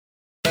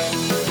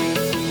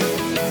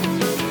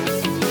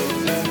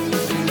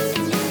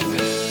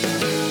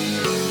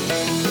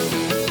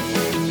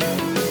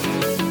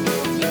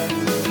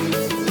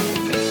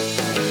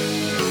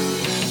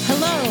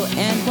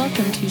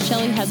to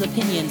Shelly Has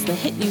Opinions, the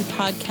hit new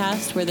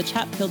podcast where the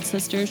Chatfield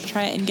sisters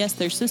try and guess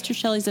their sister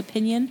Shelly's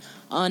opinion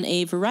on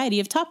a variety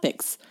of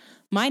topics.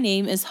 My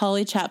name is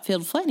Holly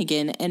Chatfield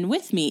Flanagan, and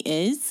with me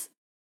is...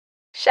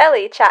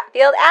 Shelly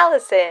Chatfield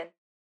Allison.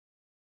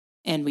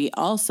 And we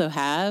also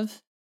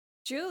have...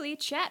 Julie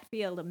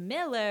Chatfield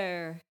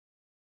Miller.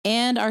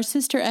 And our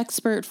sister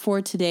expert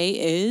for today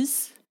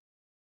is...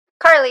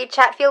 Carly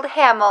Chatfield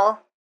Hamill.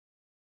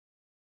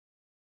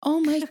 Oh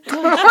my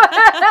god.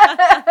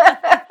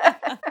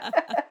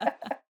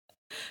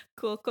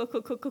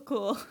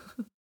 Cool.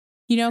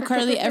 You know,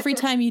 Carly, every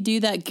time you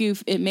do that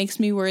goof, it makes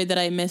me worry that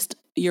I missed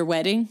your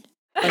wedding.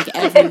 Like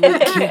every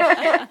week.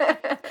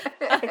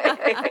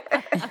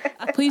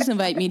 Please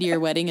invite me to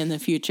your wedding in the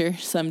future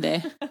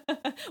someday.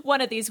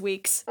 One of these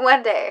weeks.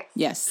 One day.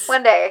 Yes.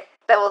 One day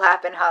that will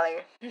happen, Holly.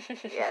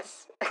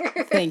 Yes.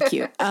 Thank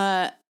you.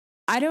 I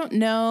don't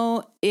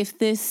know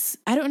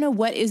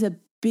what is a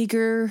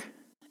bigger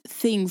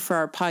thing for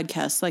our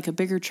podcast, like a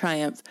bigger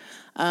triumph.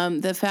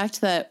 The fact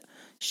that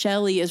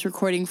Shelly is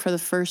recording for the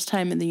first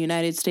time in the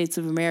United States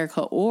of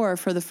America, or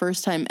for the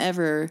first time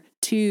ever,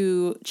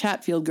 two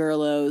Chatfield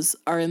girlos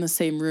are in the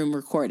same room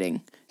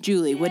recording.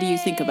 Julie, what do you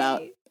think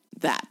about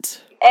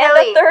that? And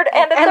a third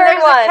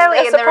one.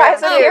 Kelly a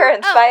surprise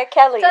appearance by a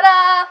Kelly.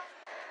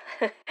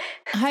 Ta-da!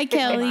 Hi,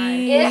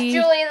 Kelly. Is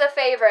Julie the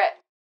favorite?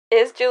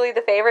 Is Julie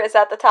the favorite? Is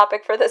that the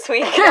topic for this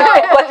week?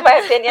 What's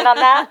my opinion on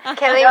that?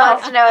 Kelly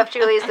wants to know if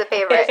Julie's the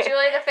favorite. Is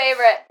Julie the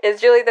favorite?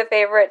 Is Julie the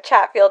favorite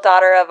Chatfield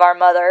daughter of our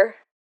mother?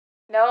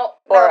 No.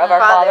 Or of our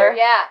father?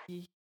 Yeah.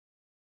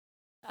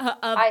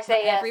 I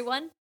say yes.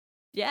 Everyone?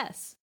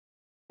 Yes.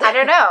 I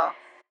don't know.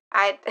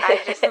 I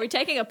just... Are we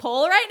taking a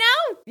poll right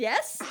now?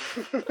 Yes?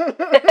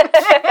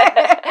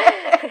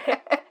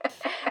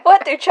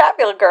 What do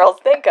Chatfield girls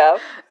think of?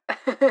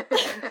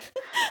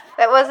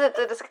 That wasn't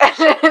the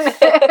discussion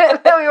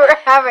that we were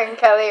having,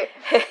 Kelly.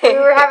 We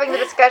were having the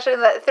discussion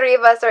that three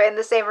of us are in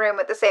the same room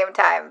at the same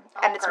time,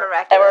 and it's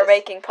miraculous. And we're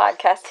making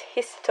podcast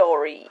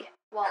history.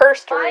 Well,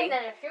 Herstory. fine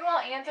then. If you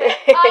won't answer it,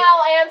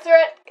 I'll answer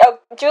it. Oh,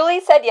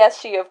 Julie said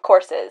yes, she of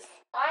course is.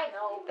 I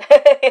know.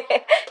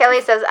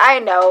 Kelly says, I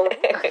know.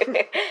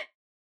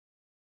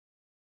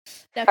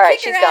 Now All right,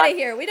 kick her she's out gone. of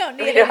here. We don't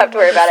need We don't have to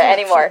worry about it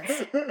anymore.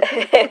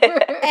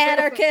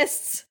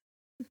 Anarchists.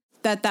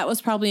 That was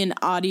probably an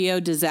audio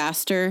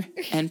disaster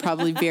and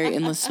probably very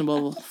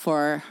unlistenable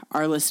for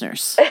our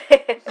listeners.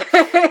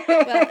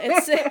 Well,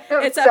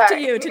 it's up to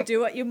you to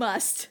do what you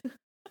must.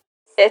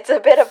 It's a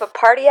bit of a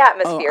party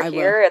atmosphere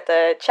here at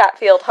the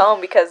Chatfield home,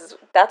 because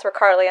that's where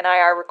Carly and I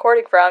are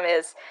recording from,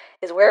 is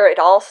where it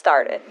all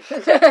started.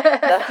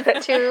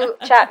 The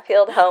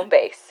Chatfield home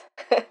base.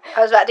 I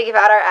was about to give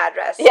out our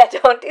address. Yeah,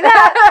 don't do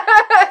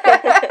that.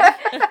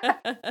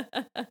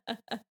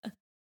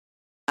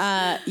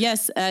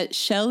 Yes,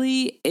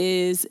 Shelly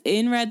is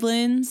in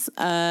Redlands,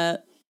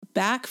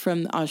 back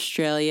from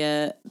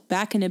Australia,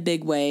 back in a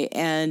big way,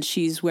 and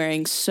she's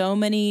wearing so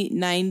many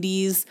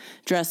 90s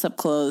dress-up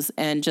clothes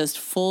and just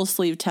full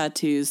sleeve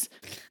tattoos.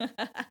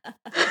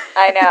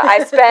 I know.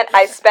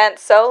 I spent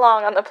so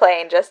long on the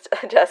plane, just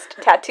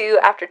tattoo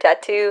after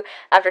tattoo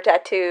after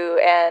tattoo,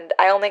 and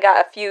I only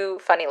got a few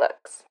funny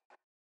looks.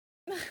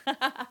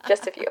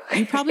 Just a few.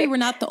 You probably were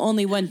not the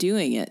only one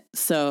doing it,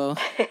 so...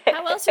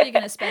 How else are you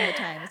going to spend the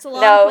time? It's a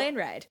long plane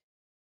ride.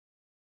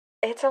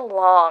 It's a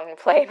long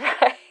plane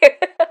ride.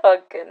 Oh,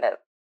 goodness.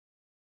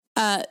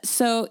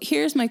 So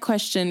here's my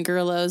question,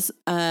 girlos.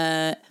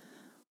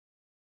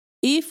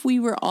 If we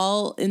were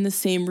all in the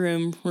same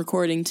room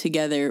recording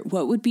together,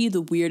 what would be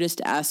the weirdest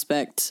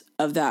aspect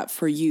of that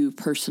for you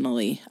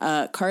personally?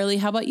 Carly,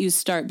 how about you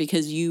start,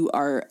 because you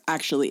are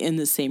actually in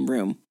the same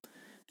room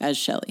as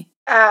Shelly?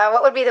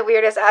 What would be the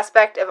weirdest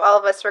aspect of all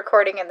of us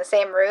recording in the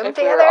same room if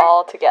together? We were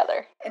all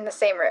together. In the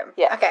same room.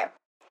 Yeah. Okay.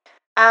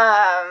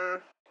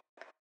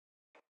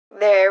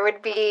 There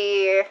would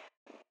be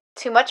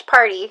too much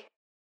party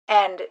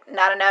and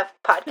not enough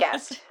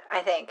podcast, I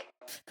think.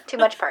 Too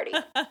much party.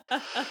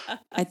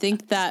 I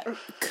think that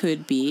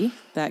could be.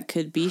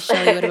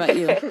 Shelly, what about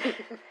you?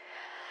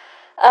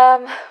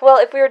 Well,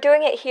 if we were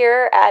doing it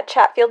here at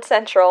Chatfield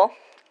Central,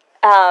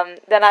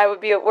 then I would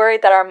be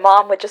worried that our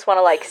mom would just want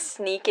to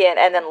sneak in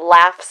and then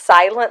laugh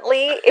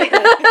silently in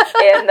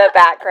the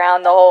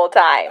background the whole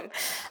time.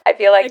 I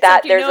feel like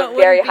there's a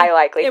very high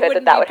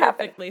likelihood that would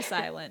happen. Perfectly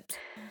silent.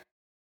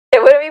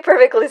 It wouldn't be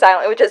perfectly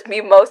silent. It would just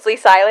be mostly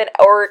silent,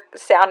 or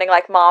sounding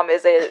like mom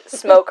is a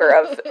smoker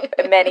of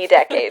many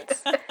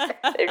decades.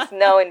 There's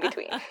no in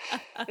between.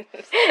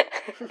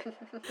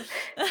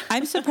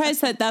 I'm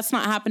surprised that that's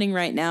not happening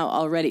right now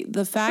already.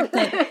 The fact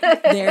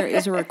that there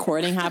is a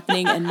recording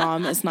happening and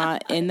mom is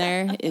not in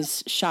there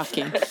is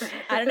shocking.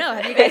 I don't know.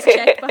 Have you guys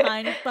checked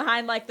behind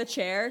the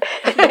chair?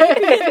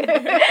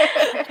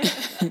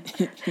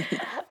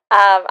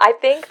 I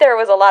think there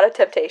was a lot of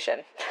temptation,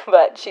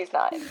 but she's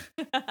not.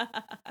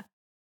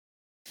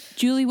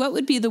 Julie, what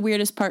would be the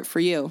weirdest part for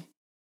you?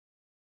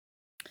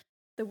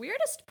 The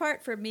weirdest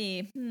part for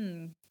me,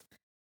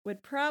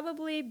 would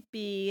probably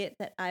be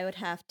that I would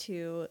have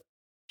to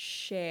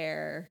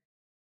share.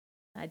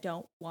 I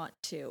don't want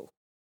to.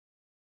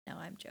 No,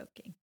 I'm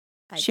joking.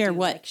 I Share do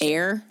what? like Cher.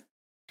 Air?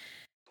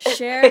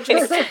 Share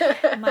just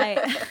my.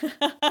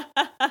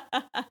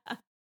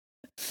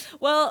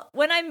 Well,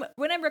 when I'm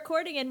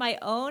recording in my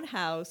own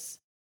house,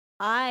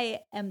 I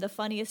am the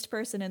funniest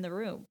person in the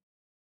room,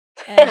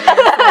 and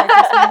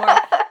therefore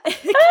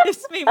it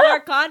gives me more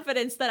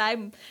confidence that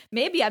I'm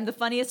the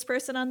funniest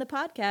person on the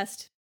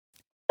podcast.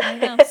 I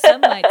don't know.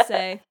 Some might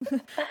say.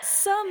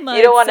 Some might.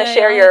 You don't want to say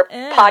share I your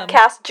am.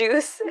 podcast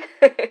juice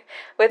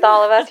with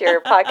all of us,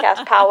 your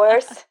podcast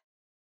powers?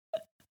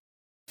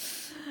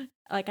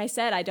 Like I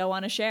said, I don't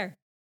want to share.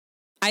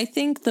 I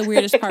think the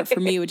weirdest part for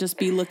me would just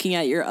be looking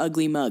at your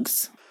ugly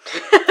mugs.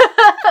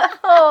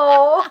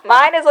 Oh.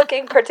 Mine is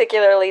looking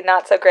particularly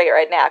not so great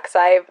right now because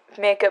I'm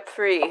makeup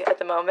free at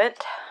the moment.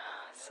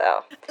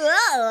 So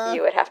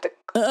you would have to.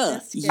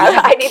 Ugh.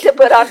 I need to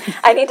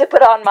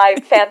put on my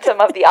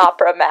Phantom of the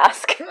Opera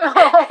mask.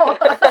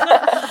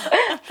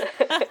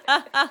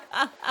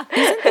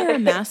 Isn't there a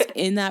mask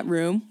in that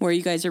room where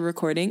you guys are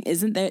recording?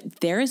 Isn't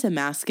there is a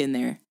mask in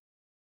there?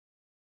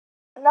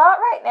 Not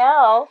right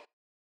now.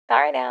 Not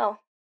right now.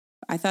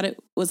 I thought it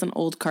was an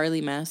old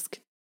Carly mask.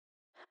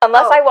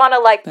 Unless I want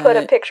to put a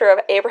But- picture of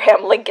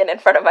Abraham Lincoln in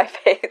front of my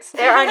face.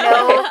 There are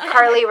no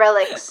Carly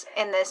relics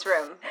in this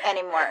room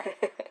anymore.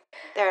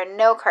 There are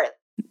no Carly.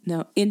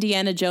 No,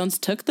 Indiana Jones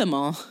took them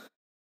all.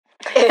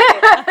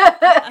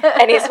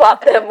 And he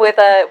swapped them with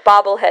a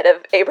bobblehead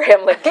of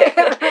Abraham Lincoln.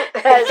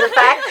 That is a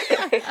fact.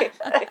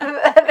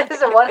 That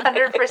is a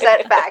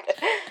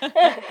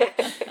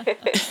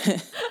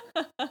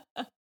 100% fact.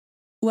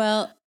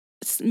 Well,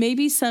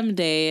 maybe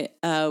someday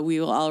we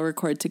will all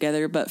record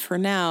together, but for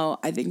now,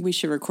 I think we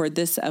should record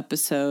this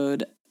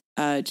episode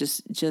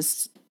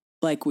just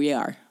like we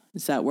are.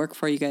 Does that work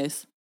for you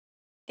guys?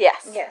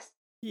 Yes. Yes.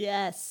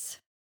 Yes.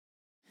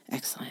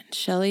 Excellent.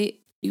 Shelley,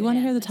 you want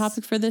to hear the Yes.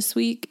 topic for this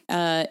week?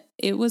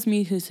 It was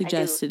me who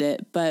suggested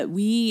it, but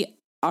we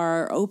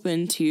are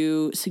open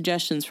to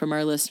suggestions from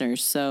our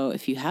listeners. So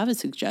if you have a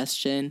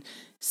suggestion,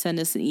 send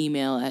us an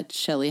email at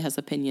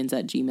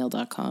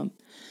shelleyhasopinions@gmail.com.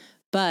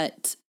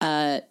 But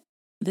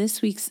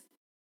this week's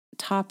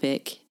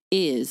topic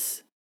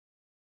is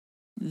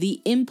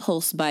the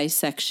impulse buy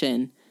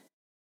section.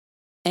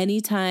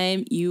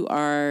 Anytime you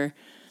are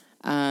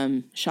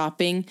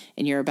shopping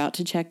and you're about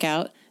to check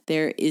out,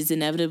 there is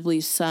inevitably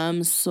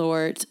some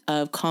sort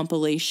of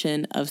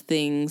compilation of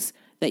things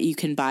that you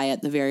can buy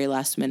at the very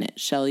last minute.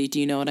 Shelley, do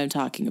you know what I'm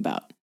talking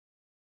about?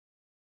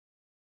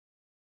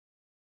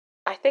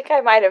 I think I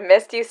might have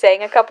missed you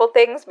saying a couple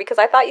things because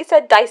I thought you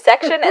said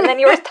dissection and then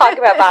you were talking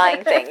about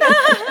buying things.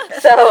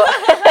 So,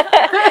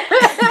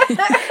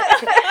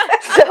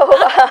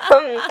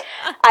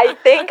 I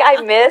think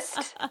I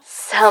missed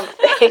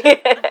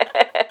something.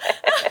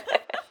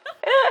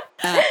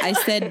 I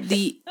said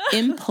the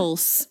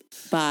impulse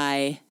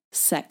buy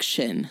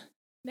section.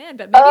 Man,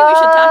 but maybe we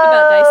should talk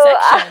about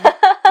dissection.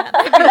 That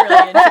might be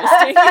really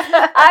interesting.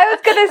 I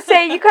was gonna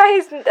say you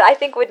guys, I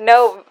think would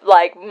know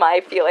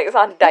my feelings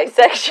on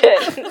dissection.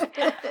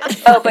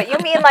 Oh, but you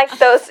mean like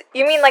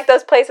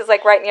those places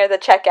right near the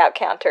checkout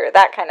counter,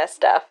 that kind of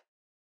stuff.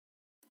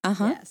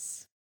 Uh-huh.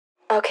 Yes.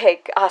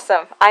 Okay,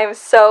 awesome. I'm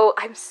so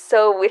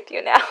with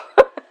you now.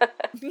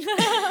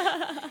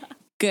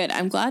 Good.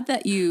 I'm glad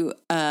that you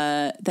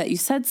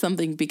said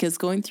something, because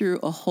going through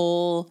a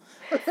whole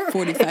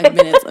 45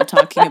 minutes of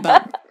talking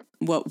about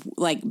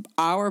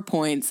our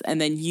points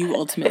and then you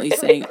ultimately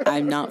saying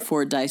I'm not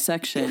for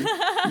dissection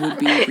would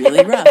be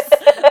really rough.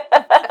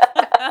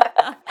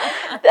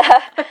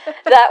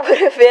 That would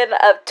have been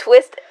a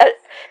twist.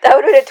 That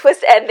would have been a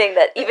twist ending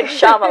that even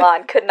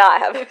Shyamalan could not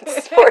have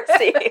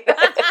foreseen.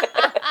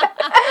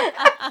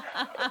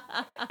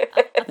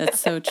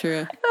 That's so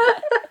true.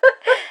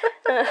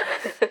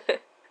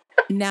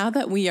 Now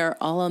that we are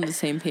all on the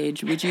same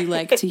page, would you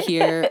like to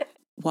hear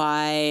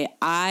why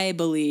I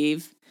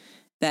believe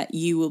that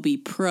you will be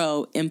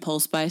pro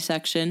impulse buy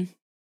section?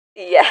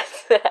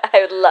 Yes, I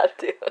would love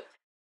to.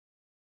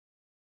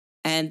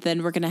 And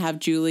then we're going to have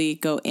Julie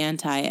go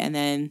anti, and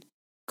then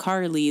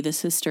Carly, the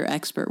sister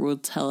expert, will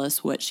tell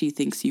us what she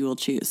thinks you will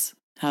choose.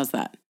 How's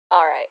that?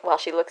 All right, while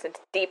she looks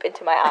deep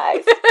into my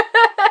eyes.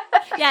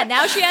 Yeah,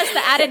 now she has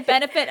the added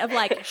benefit of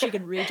she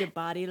can read your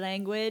body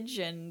language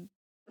and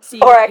see.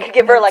 Or I could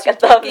give her notes a you're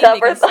thumbs taking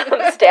up or because-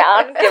 thumbs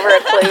down. Give her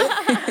a clue.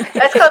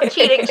 That's called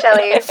cheating,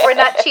 Shelley. We're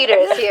not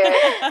cheaters here.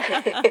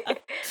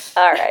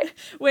 All right.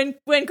 When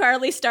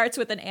Carly starts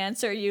with an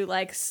answer, you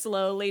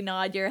slowly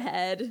nod your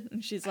head,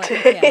 and she's like,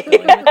 "Okay, I'm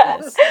going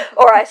with this."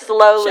 Or I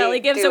slowly Shelley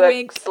gives do a a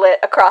wink. slit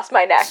across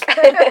my neck. You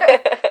should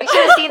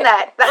have seen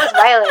that. That was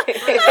violent.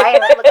 It was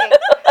violent looking.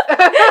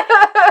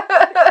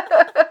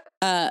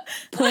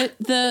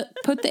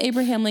 Put the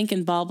Abraham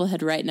Lincoln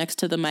bobblehead right next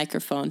to the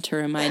microphone to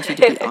remind you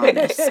to be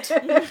honest.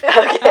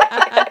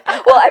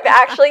 Well, I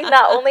actually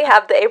not only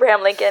have the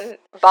Abraham Lincoln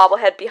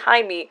bobblehead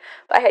behind me,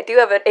 but I do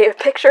have a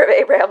picture of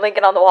Abraham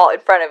Lincoln on the wall in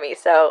front of me.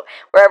 So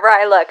wherever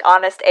I look,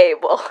 Honest Abe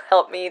will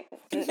help me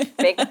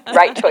make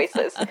right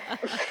choices.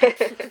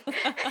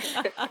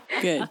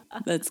 Good.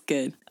 That's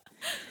good.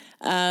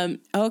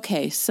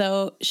 Okay,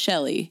 so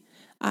Shelley,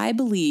 I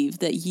believe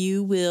that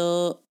you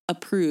will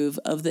approve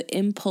of the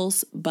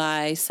impulse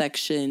buy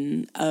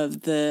section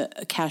of the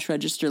cash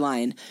register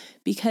line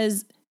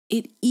because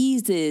it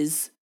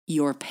eases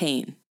your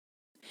pain.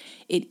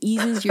 It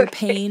eases your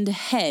pained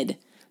head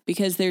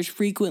because there's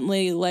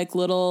frequently like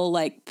little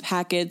like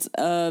packets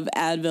of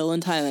Advil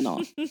and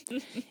Tylenol.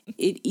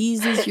 It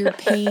eases your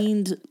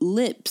pained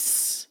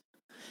lips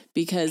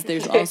because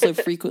there's also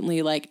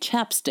frequently like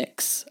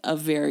chapsticks of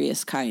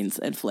various kinds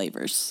and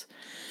flavors.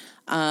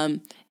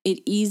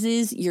 It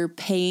eases your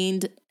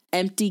pained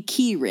empty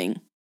key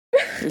ring.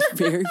 There's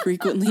very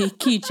frequently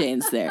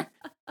keychains there.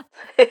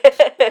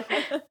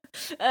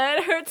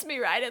 It hurts me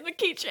right in the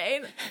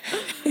keychain.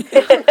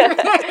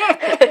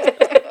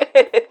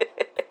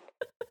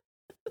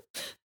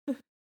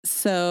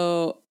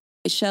 So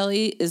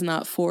Shelly is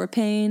not for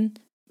pain.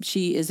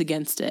 She is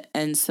against it.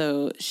 And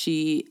so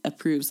she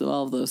approves of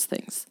all of those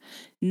things.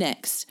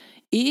 Next,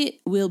 it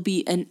will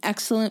be an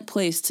excellent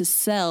place to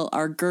sell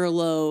our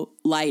Gerlo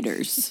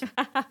lighters.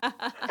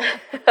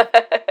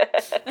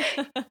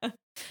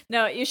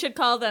 No, you should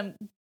call them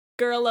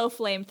Gerlo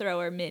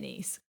flamethrower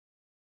minis.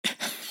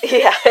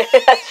 Yeah,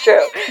 that's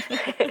true.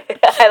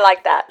 I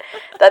like that.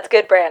 That's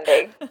good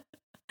branding.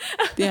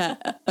 Yeah.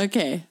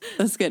 Okay.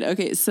 That's good.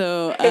 Okay.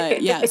 So,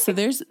 so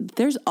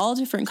there's all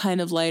different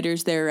kind of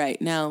lighters there right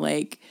now.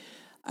 Like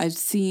I've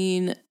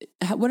seen,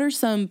 what are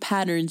some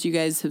patterns you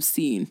guys have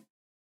seen?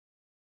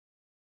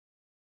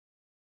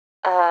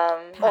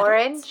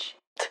 Orange.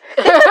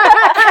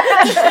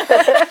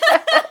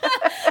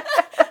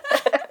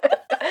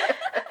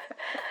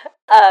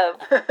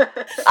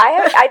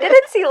 I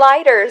didn't see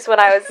lighters when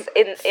I was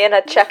in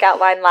a checkout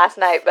line last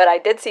night, but I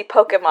did see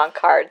Pokemon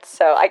cards.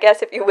 So I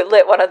guess if you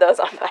lit one of those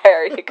on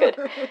fire, you could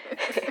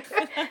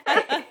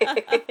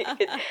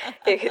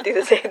you could do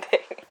the same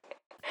thing.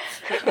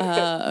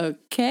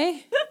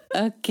 Okay.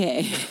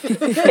 Okay.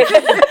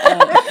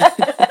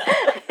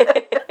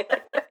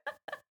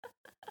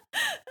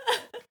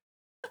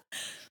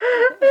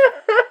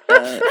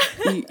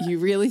 You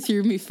really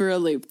threw me for a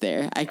loop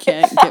there. I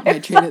can't get my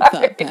train of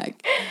thought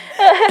back.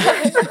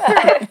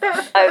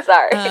 I'm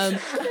sorry.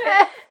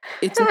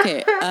 It's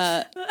okay.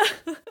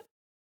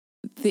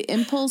 The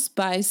impulse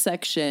buy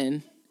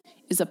section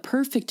is a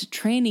perfect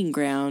training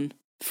ground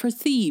for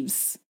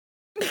thieves.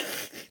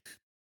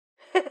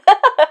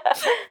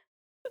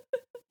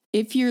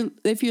 If you're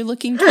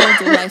looking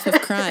towards a life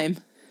of crime,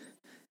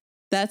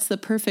 that's the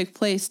perfect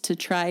place to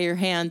try your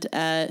hand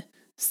at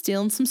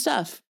stealing some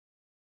stuff.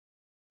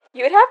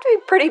 You would have to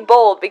be pretty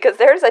bold because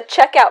there's a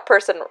checkout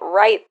person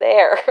right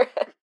there.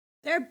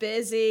 They're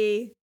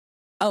busy.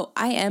 Oh,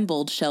 I am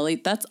bold, Shelly.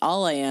 That's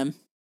all I am.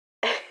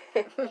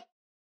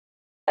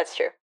 That's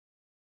true.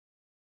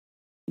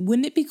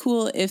 Wouldn't it be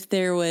cool if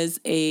there was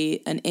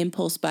an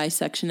impulse buy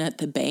section at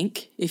the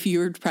bank if you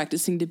were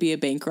practicing to be a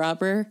bank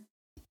robber?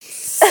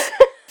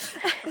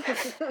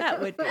 That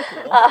would be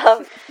cool.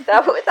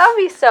 That would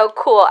be so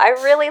cool. I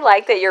really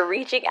like that you're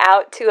reaching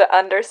out to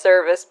an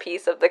underserviced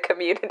piece of the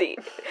community.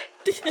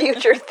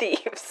 Future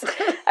thieves.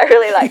 I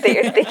really like that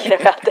you're thinking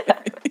about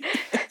that.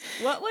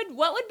 What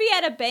would be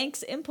at a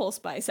bank's impulse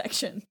buy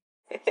section?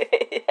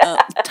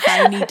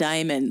 Tiny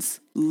diamonds.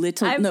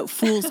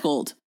 Fool's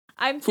gold.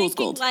 I'm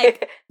thinking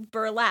like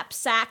burlap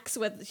sacks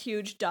with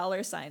huge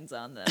dollar signs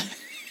on them.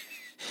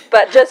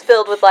 But just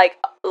filled with like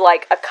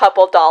a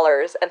couple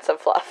dollars and some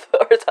fluff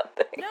or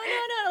something. No,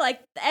 like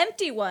the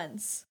empty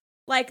ones.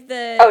 Like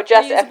the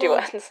just empty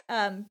ones.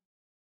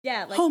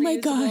 Yeah, like oh my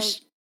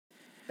gosh.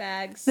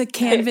 Bags. The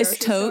canvas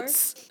totes.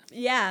 Store.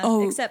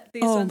 Yeah, except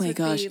these ones would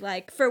be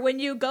like for when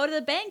you go to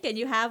the bank and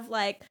you have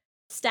like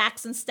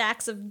stacks and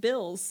stacks of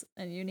bills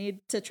and you need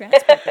to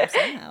transport them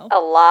somehow.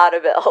 A lot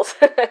of bills.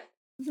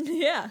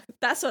 Yeah,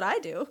 that's what I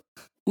do.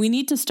 We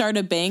need to start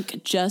a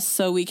bank just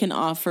so we can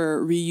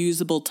offer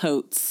reusable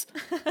totes.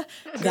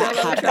 That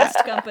have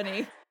trust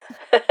company.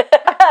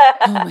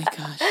 Oh my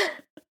gosh.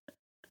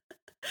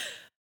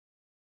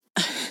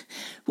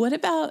 What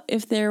about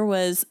if there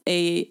was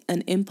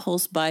an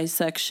impulse buy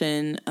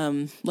section,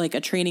 like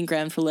a training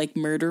ground for like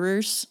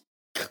murderers?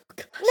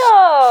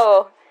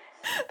 No.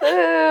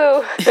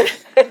 Boo.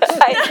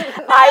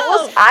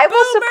 I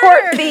will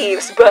support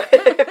thieves, but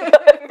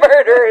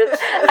murderers,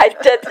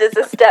 that's just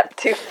a step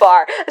too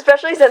far.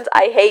 Especially since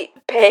I hate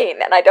pain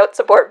and I don't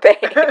support pain.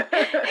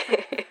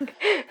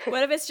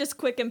 What if it's just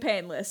quick and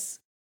painless?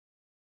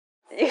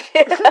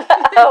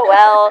 Oh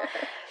well,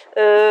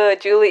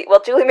 Julie.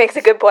 Well, Julie makes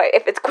a good point.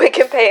 If it's quick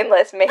and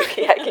painless, maybe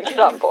I can get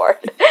on board.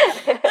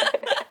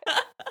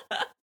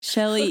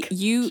 Shelly,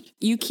 you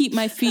keep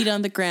my feet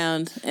on the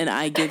ground, and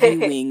I give you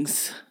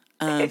wings.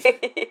 Yes.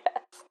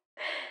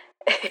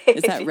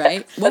 Is that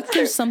right? What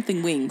gives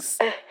something wings?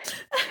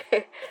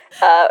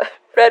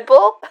 Red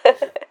Bull.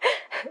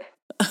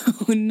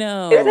 Oh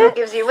no! That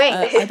gives you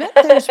wings. I bet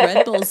there's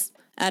Red Bulls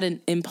at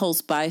an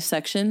impulse buy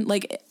section,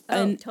 like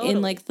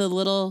in like the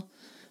little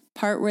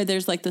part where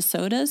there's like the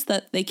sodas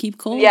that they keep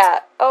cold.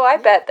 Yeah. Oh, I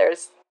bet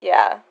there's.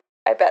 Yeah,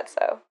 I bet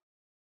so.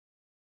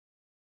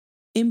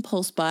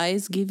 Impulse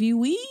buys give you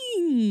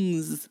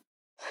wings.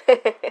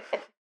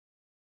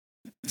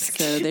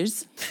 So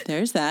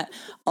there's that.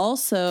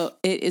 Also,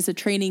 it is a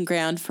training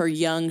ground for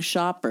young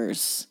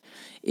shoppers.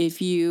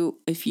 If you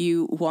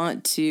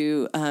want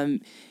to,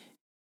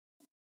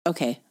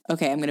 okay, I'm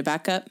going to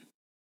back up.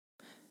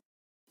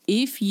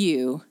 If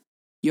you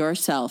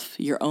yourself,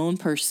 your own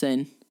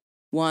person,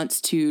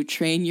 wants to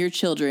train your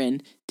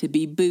children to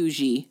be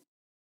bougie,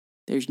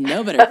 there's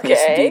no better place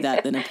to do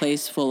that than a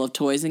place full of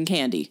toys and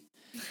candy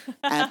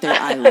at their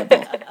eye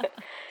level.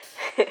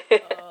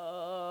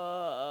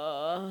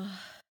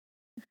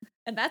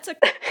 And that's a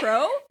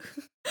pro?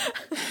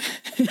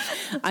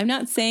 I'm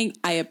not saying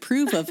I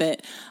approve of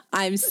it.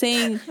 I'm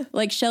saying,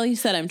 like Shelly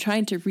said, I'm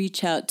trying to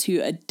reach out to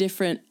a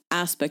different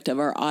aspect of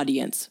our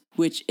audience,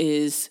 which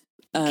is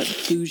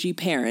bougie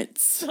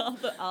parents.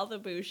 All the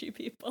bougie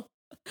people.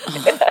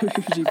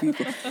 Bougie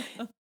people.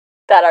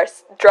 That are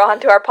drawn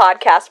to our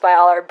podcast by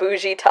all our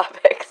bougie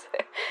topics.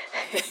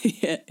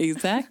 Yeah,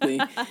 exactly.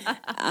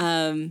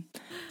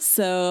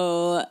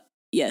 So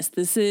yes,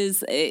 this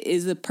is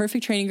a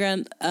perfect training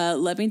ground.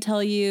 Let me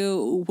tell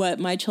you what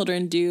my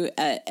children do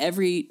at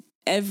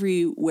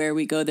everywhere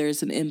we go.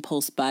 There's an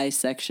impulse buy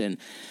section.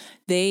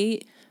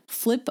 They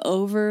flip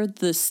over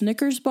the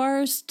Snickers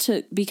bars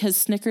because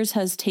Snickers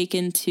has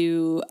taken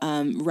to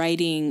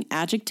writing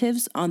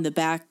adjectives on the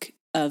back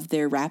of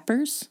their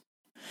wrappers.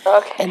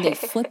 Okay. And they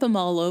flip them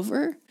all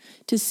over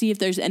to see if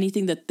there's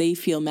anything that they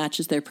feel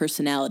matches their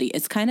personality.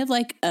 It's kind of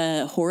like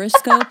a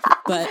horoscope,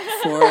 but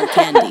for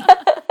candy.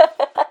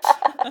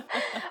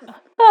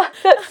 Oh,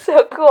 that's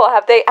so cool.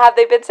 Have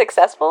they been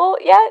successful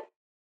yet?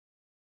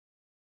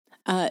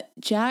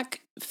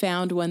 Jack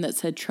found one that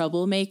said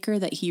troublemaker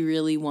that he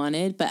really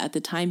wanted, but at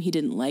the time he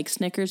didn't like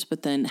Snickers.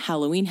 But then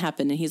Halloween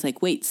happened and he's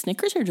like, wait,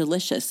 Snickers are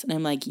delicious. And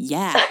I'm like,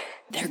 yeah,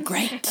 they're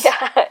great.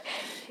 Yeah.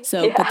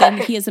 So, Yeah. But then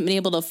he hasn't been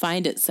able to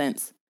find it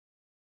since.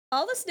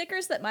 All the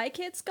Snickers that my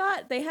kids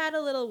got, they had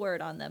a little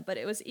word on them, but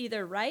it was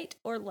either right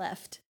or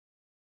left.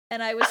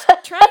 And I was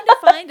trying to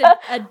find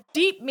a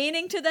deep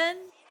meaning to them.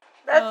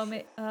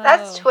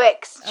 That's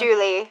Twix,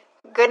 Julie.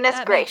 Goodness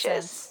That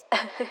gracious.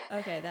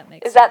 Okay, that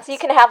makes Is sense. that so you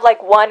can have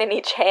like one in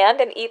each hand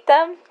and eat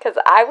them? Because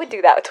I would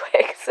do that with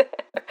Twix.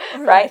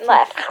 Right and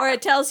left. Or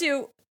it tells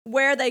you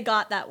where they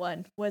got that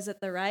one. Was it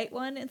the right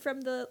one and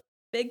from the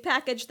big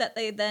package that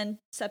they then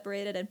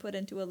separated and put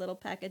into a little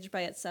package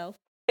by itself?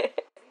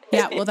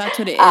 Yeah, well, that's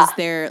what it is.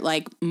 Their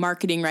like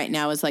marketing right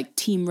now is like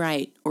team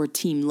right or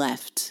team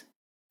left.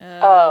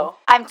 Oh.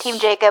 I'm Team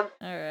Jacob.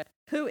 All right.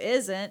 Who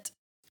isn't?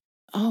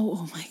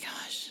 Oh my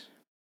gosh.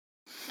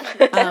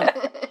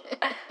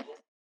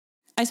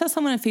 I saw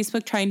someone on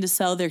Facebook trying to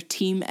sell their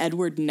Team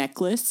Edward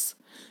necklace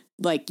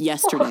like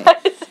yesterday.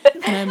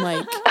 And I'm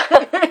like,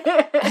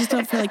 I just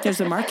don't feel like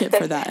there's a market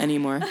for that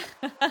anymore.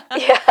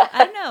 Yeah.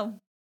 I don't know.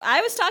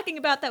 I was talking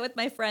about that with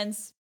my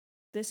friends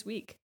this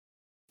week.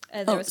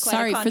 And there was quite a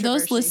sorry. For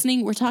those controversy.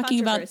 listening, we're talking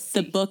about the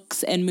Controversy.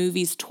 books and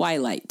movies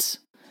Twilight.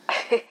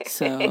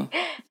 So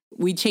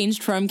we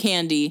changed from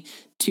candy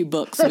to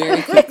books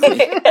very quickly.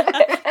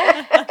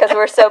 Because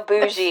we're so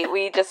bougie,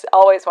 we just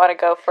always want to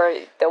go for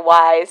the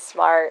wise,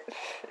 smart,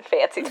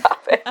 fancy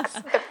topics.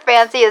 The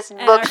fanciest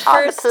And books our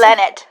on the first-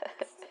 planet.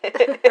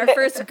 Our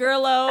first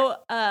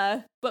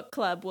Girlo book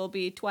club will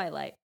be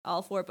Twilight.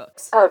 All 4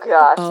 books. Oh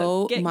gosh.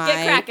 Oh get my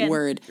cracking,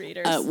 word.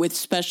 readers. With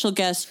special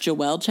guest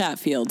Joelle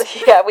Chatfield.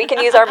 Yeah, we can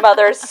use our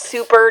mother's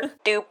super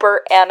duper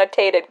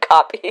annotated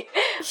copy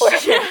where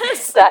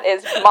Yes. that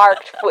is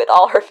marked with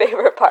all her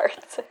favorite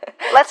parts.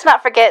 Let's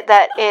not forget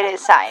that it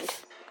is signed.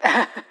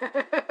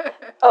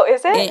 Oh,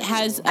 is it? It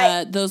has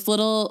those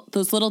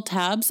little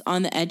tabs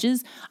on the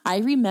edges. I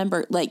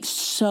remember like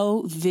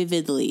so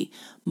vividly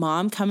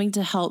Mom coming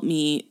to help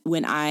me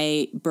when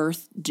I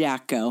birthed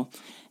Jacko,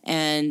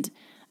 and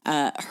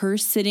her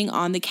sitting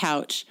on the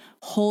couch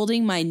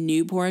holding my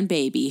newborn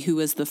baby, who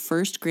was the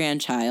first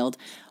grandchild,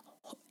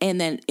 and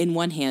then in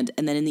one hand,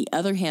 and then in the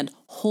other hand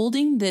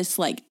holding this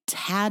like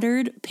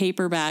tattered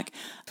paperback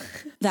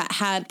that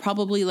had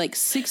probably like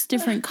 6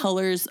 different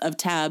colors of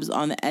tabs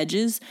on the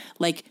edges,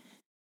 like.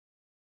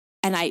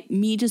 And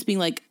me just being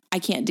like, I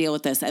can't deal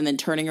with this, and then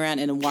turning around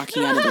and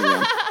walking out of the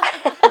room.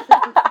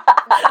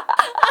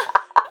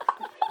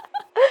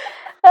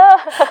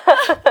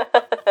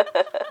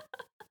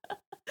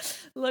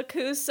 Look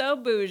who's so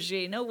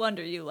bougie. No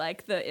wonder you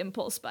like the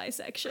impulse buy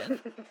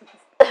section.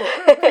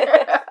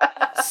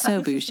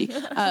 So bougie.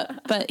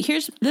 But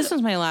this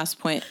was my last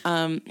point.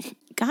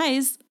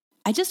 Guys,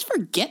 I just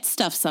forget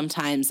stuff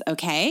sometimes,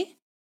 okay?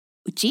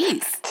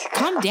 Jeez,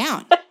 calm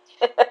down.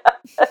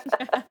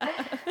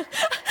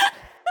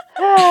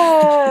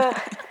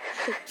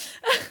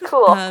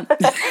 Cool. I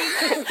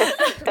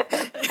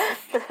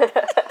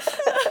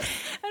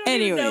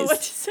don't even know Anyways.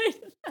 what to say.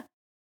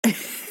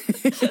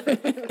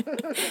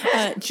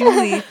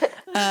 Julie,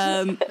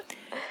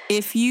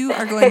 if you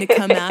are going to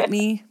come at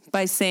me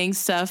by saying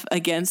stuff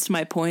against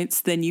my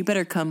points, then you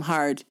better come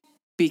hard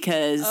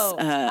because,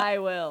 I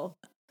will.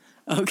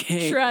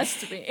 okay.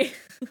 Trust me.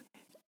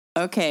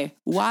 Okay.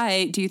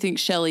 Why do you think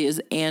Shelly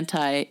is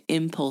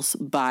anti-impulse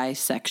buy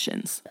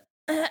sections?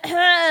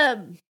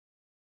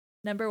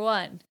 Number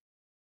 1.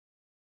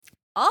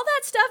 all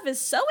that stuff is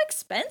so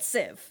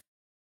expensive.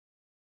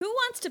 Who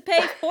wants to pay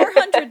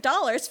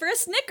 $400 for a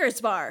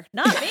Snickers bar?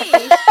 Not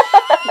me.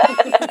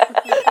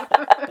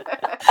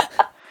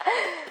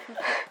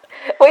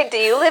 Wait, do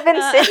you live in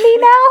Sydney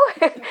now?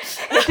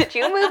 Did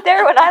you move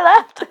there when I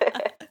left?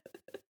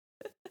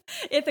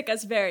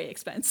 Ithaca's very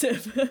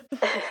expensive.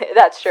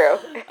 That's true.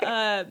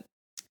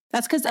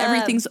 That's because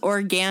everything's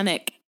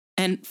organic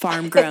and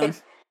farm grown.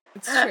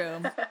 It's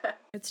true.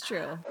 It's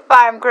true.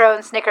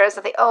 Farm-grown Snickers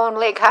are the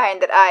only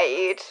kind that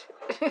I eat.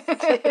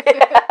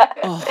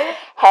 Oh.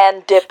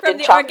 Hand dipped From in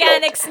the chocolate.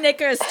 organic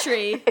Snickers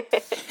tree.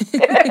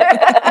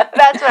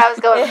 That's what I was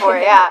going for,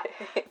 yeah.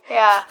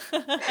 Yeah.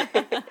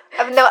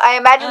 No, I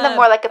imagine them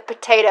more like a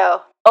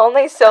potato.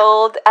 Only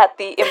sold at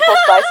the impulse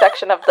buy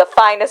section of the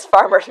finest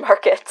farmers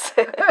markets.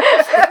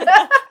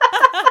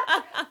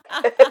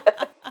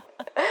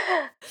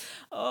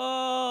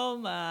 Oh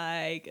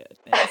my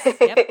goodness.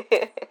 Yep.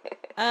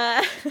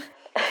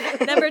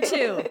 Number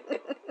 2.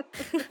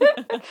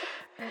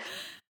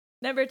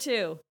 Number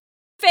 2.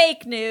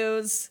 Fake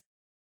news.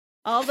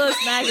 All those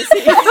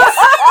magazines.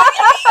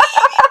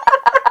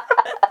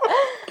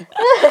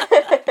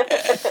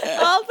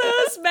 All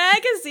those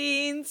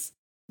magazines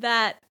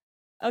that.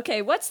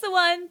 Okay, what's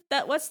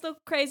the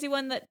crazy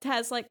one that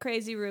has like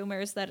crazy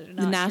rumors that are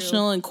not The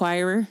National true?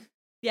 Enquirer.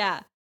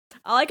 Yeah.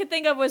 All I could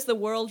think of was the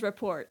World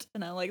Report,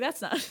 and I'm like,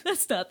 that's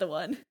not the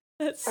one.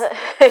 That's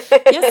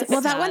Yes,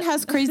 well, that not. one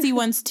has crazy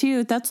ones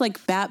too. That's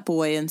like Bat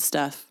Boy and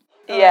stuff.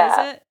 Oh,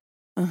 Yeah. is it?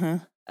 Uh-huh.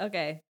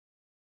 Okay.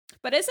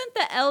 But isn't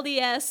the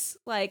LDS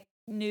like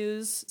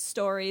news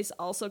stories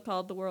also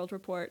called the World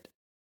Report?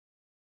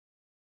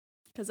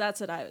 Because that's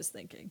what I was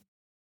thinking.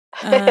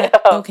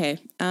 Okay.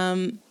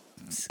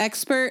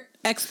 Expert,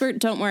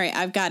 don't worry.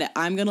 I've got it.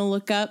 I'm going to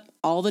look up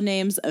all the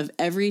names of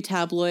every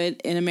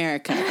tabloid in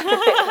America.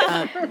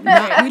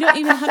 We don't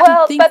even have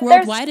to think but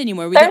worldwide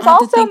anymore. We there's don't have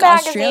to also think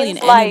magazines Australian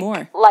like,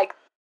 anymore.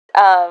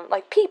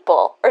 like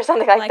People or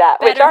something like that,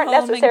 which Better aren't Home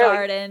and necessarily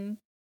Garden.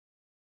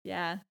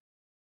 Yeah.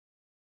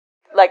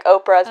 like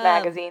Oprah's Um,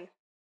 magazine.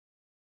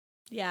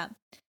 Yeah.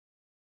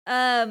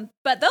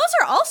 But those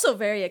are also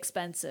very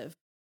expensive.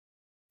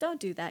 Don't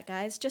do that,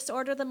 guys. Just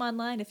order them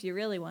online if you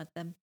really want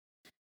them.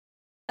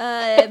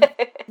 Number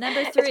 3.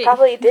 It's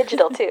probably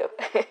digital too.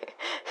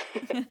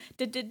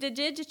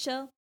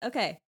 Digital.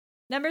 Okay.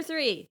 Number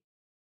 3.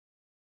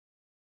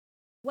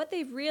 What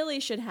they really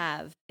should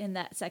have in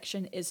that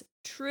section is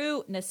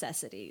true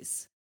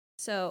necessities.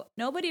 So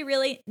nobody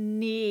really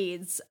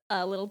needs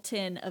a little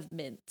tin of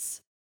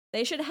mints.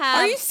 They should have.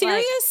 Are you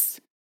serious?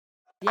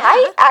 Yeah.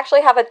 I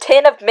actually have a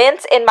tin of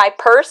mints in my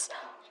purse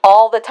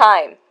all the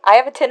time. I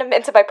have a tin of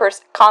mints in my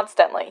purse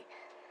constantly.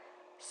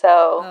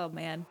 So Oh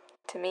man.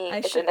 to me, I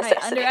it's a I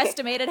necessity.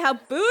 underestimated how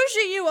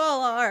bougie you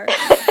all are.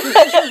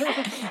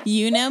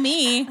 You know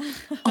me.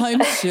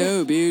 I'm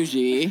so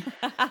bougie.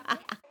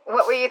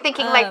 What were you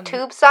thinking, like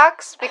tube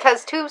socks?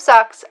 Because tube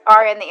socks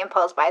are in the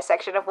impulse buy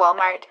section of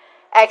Walmart.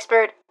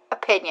 Expert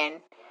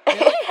opinion.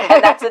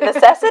 And that's a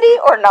necessity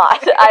or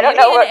not? I don't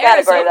Maybe know what in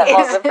category that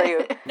Arizona. falls in for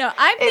you. No,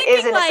 I'm It thinking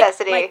is a like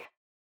necessity.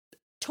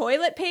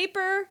 toilet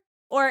paper,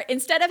 or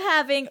instead of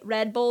having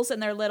Red Bulls in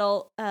their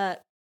little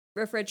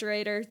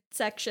refrigerator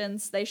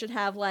sections, they should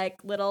have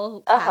like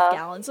little half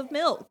gallons of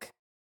milk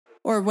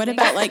Or what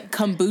about like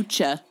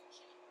kombucha?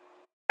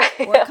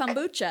 or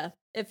kombucha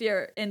if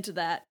you're into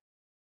that.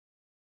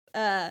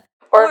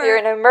 Or if you're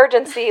in an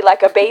emergency,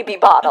 like a baby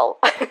bottle.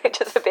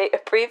 Just a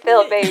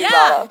pre-filled baby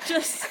bottle.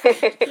 just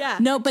yeah,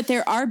 No, but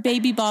there are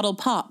baby bottle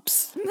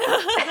pops.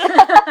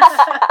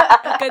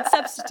 a good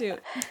substitute.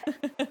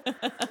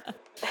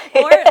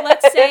 Or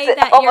let's say It's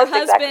that your almost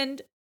exactly-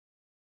 husband.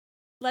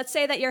 Let's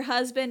say that your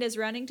husband is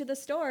running to the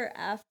store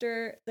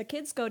after the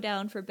kids go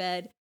down for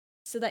bed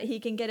so that he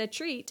can get a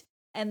treat.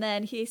 And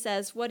then he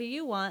says, "What do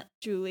you want,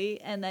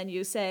 Julie?" And then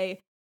you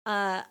say,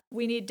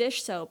 "We need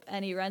dish soap."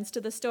 And he runs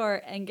to the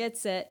store and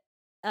gets it.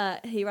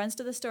 He runs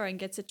to the store and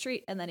gets a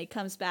treat. And then he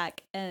comes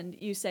back and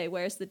you say,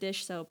 "Where's the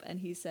dish soap?" And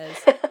he says,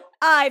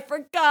 "I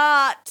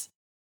forgot."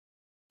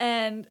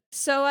 And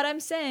so what I'm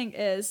saying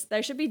is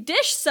there should be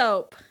dish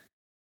soap.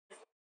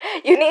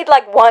 You need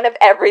like one of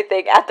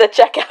everything at the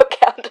checkout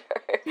counter.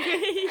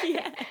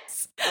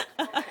 Yes.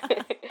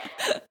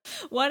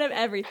 One of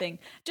everything.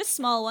 Just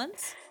small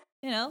ones.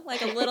 You know,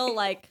 like a little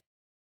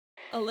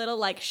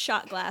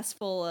shot glass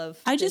full of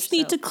I just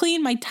need to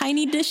clean my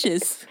tiny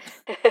dishes.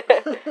 my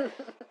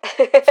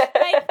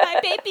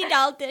baby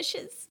doll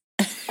dishes.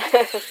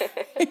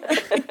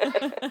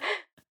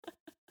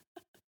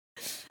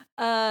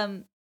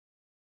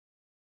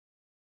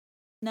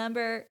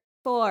 Number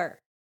 4.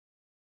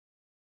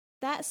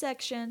 That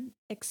section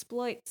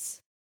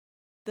exploits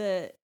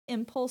the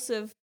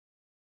impulsive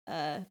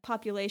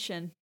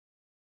population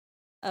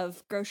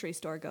of grocery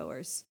store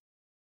goers.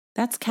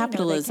 That's I know they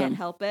capitalism. can't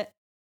help it.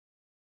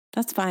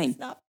 That's fine.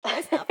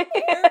 It's not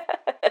fair.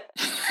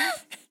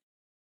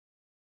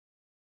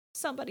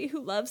 Somebody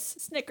who loves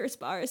Snickers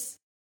bars,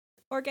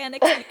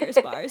 organic Snickers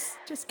bars,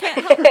 just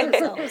can't help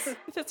themselves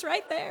if it's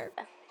right there.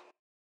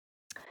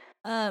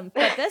 But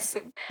this is I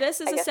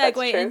a guess that's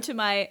segue true. into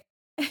my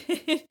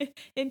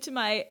into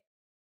my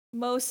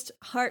most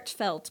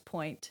heartfelt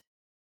point,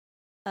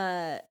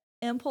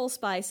 impulse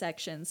buy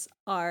sections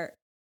are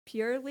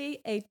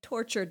purely a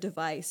torture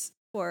device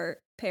for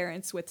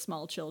parents with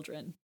small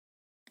children.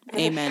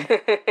 Amen.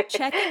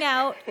 Checking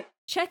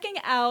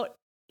out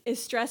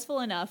is stressful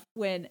enough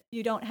when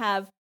you don't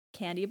have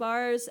candy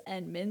bars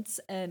and mints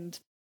and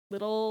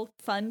little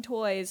fun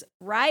toys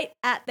right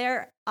at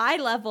their eye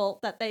level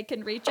that they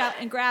can reach out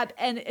and grab.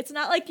 And it's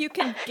not like you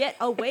can get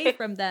away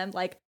from them,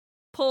 like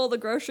pull the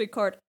grocery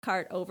cart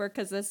over,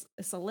 because this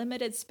is a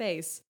limited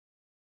space.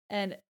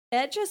 And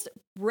it just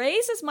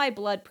raises my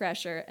blood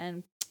pressure,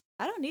 and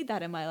I don't need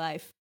that in my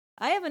life.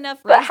 I have enough.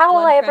 But how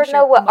will I ever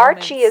know what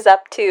Archie is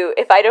up to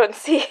if I don't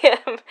see him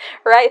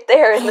right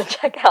there in the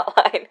checkout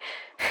line?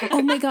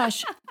 Oh my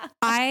gosh.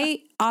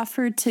 I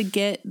offered to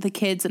get the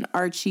kids an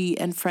Archie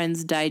and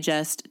Friends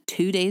digest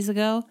 2 days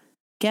ago.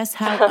 Guess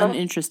how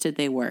uninterested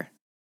they were?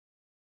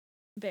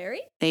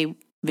 Very?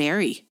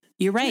 Very.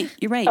 You're right.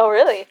 Oh,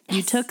 really?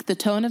 You took the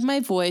tone of my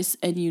voice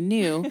and you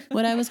knew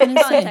what I was going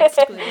to say. Context,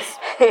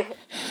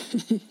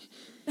 please.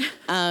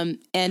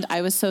 And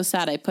I was so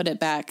sad I put it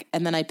back,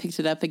 and then I picked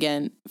it up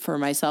again for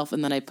myself,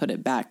 and then I put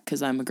it back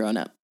because I'm a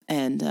grown-up,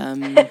 and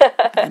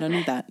I don't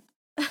need that.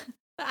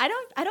 I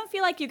don't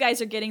feel like you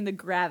guys are getting the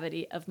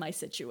gravity of my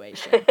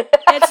situation.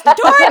 It's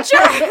torture.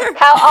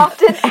 How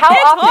often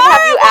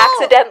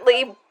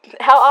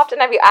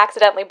have you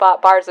accidentally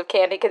bought bars of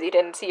candy because you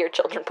didn't see your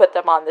children put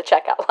them on the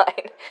checkout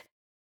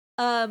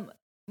line?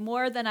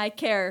 More than I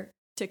care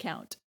to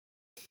count.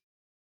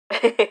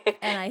 And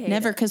I hate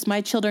Never, it. because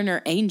my children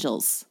are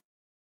angels.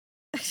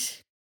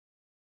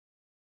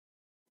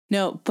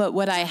 No, but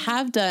what I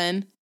have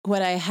done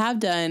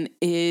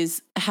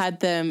is had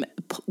them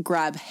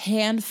grab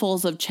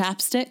handfuls of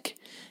chapstick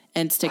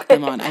and stick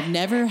them on. I've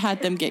never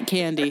had them get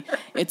candy.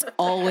 It's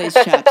always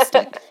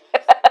chapstick.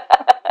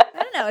 I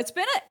don't know. It's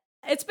been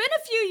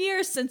a few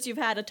years since you've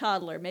had a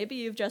toddler. Maybe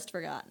you've just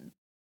forgotten.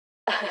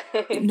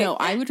 No,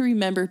 I would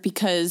remember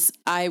because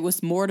I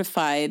was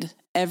mortified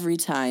every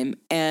time,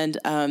 and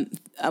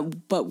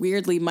but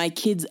weirdly, my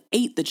kids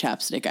ate the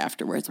chapstick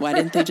afterwards. Why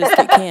didn't they just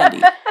get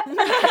candy?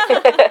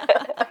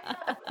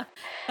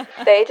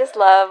 They just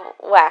love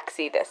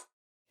waxiness.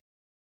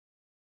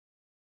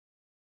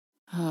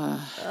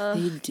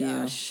 They do.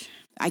 Gosh.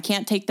 I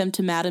can't take them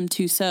to Madame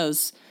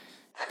Tussauds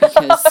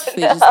because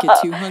they just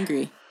get too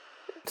hungry.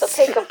 They'll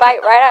take a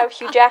bite right out of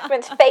Hugh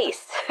Jackman's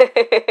face.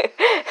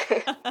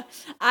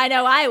 I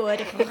know I would.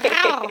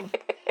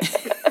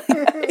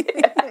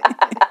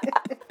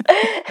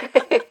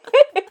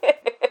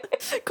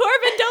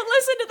 Corbin, don't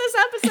listen to this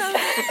episode.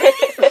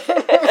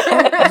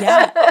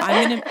 Yeah,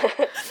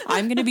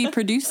 I'm gonna be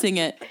producing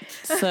it,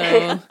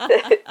 so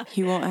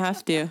he won't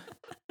have to.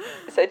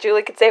 So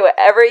Julie can say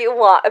whatever you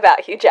want about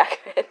Hugh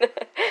Jackman.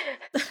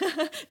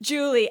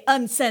 Julie,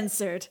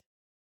 uncensored.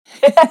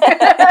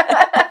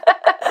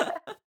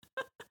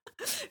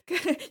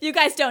 You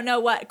guys don't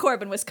know what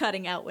Corbin was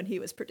cutting out when he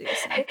was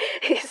producing.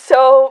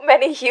 So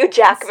many Hugh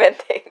Jackman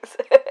things.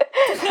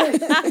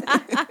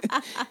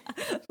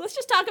 Let's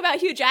just talk about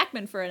Hugh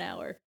Jackman for an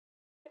hour.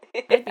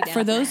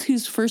 For those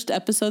whose first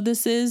episode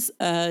this is,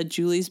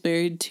 Julie's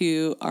married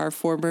to our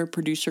former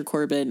producer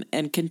Corbin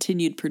and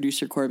continued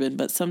producer Corbin,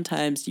 but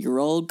sometimes your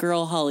old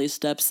girl Holly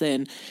steps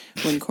in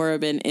when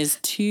Corbin is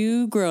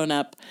too grown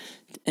up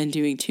and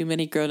doing too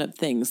many grown up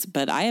things.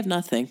 But I have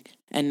nothing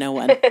and no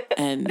one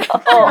and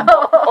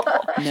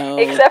no,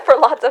 except for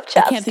lots of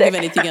chapstick. I can't think of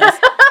anything else.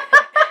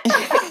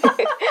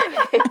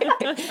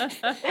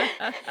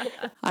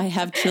 I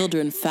have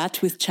children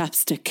fat with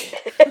chapstick.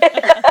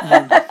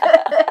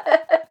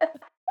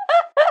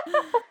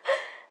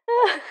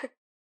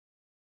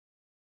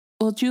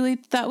 Well, Julie,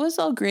 that was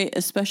all great,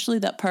 especially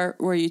that part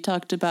where you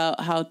talked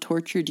about how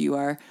tortured you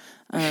are.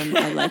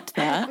 I liked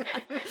that.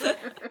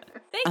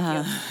 Thank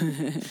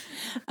you.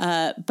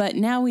 But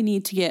now we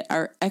need to get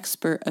our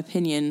expert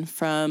opinion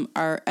from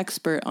our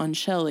expert on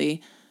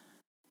Shelley.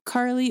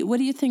 Carly, what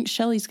do you think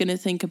Shelley's going to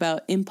think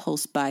about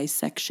impulse buy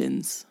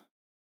sections?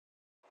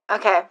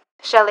 Okay,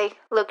 Shelley,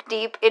 look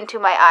deep into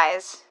my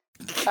eyes.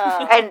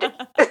 And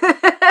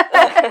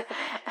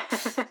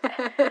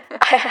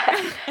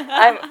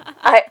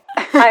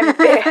I'm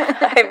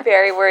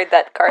very worried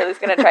that Carly's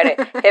gonna try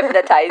to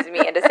hypnotize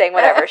me into saying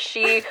whatever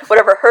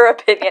her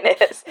opinion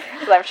is,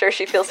 because I'm sure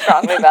she feels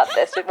strongly about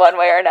this in one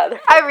way or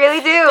another. I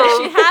really do.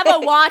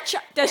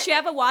 Does she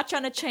have a watch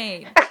on a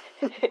chain?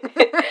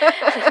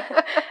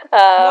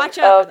 Watch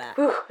out for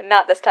that.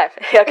 Not this time.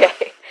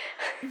 Okay.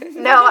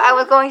 No, I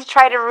was going to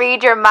try to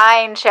read your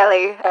mind,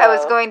 Shelley. I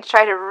was going to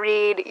try to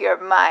read your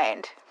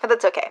mind. But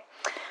that's okay.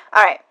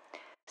 All right.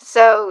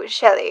 So,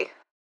 Shelley.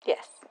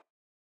 Yes.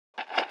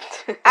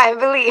 I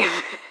believe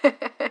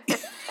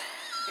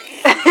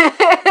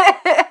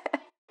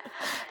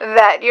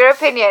that your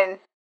opinion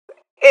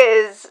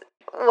is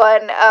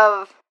one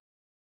of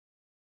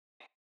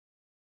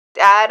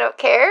I don't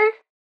care.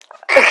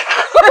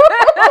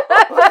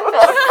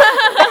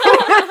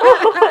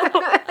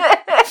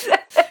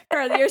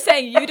 You're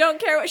saying you don't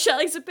care what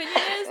Shelley's opinion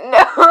is?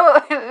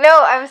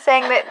 No, I'm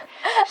saying that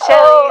Oh,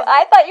 Shelley's...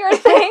 I thought you were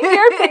saying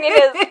your opinion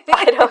is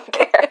I don't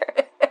care.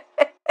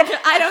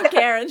 I don't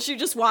care, and she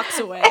just walks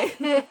away.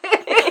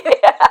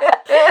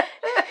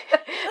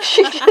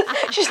 She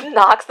just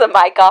knocks the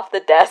mic off the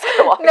desk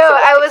and walks No, away.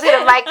 I was in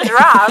a mic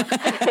drop.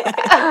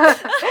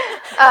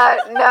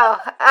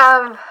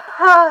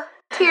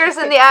 Tears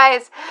in the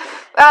eyes.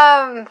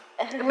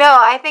 No,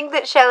 I think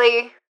that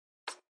Shelley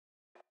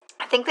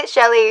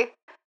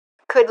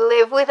could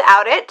live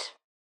without it,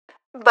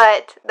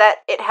 but that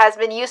it has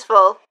been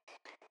useful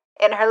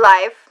in her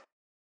life.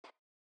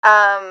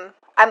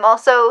 I'm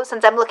also,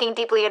 since I'm looking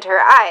deeply into her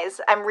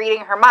eyes, I'm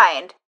reading her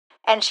mind,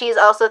 and she's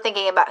also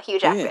thinking about Hugh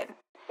Jackman.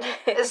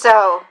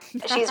 So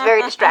she's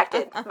very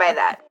distracted by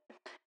that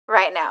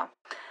right now.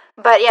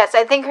 But yes,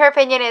 I think her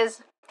opinion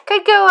is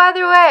could go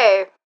either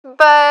way,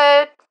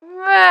 but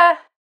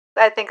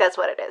I think that's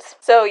what it is.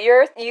 So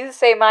you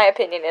say my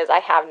opinion is I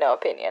have no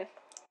opinion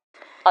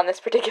on this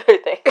particular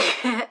thing.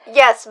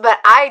 Yes, but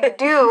I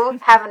do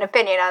have an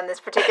opinion on this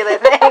particular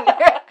thing. Surprise!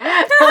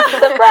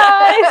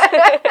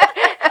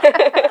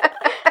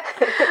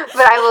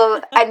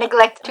 But I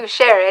neglect to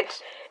share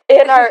it.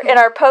 In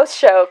our post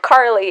show,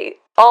 Carly,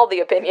 all the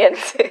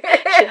opinions.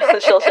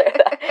 she'll share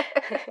that.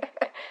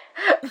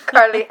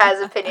 Carly has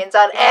opinions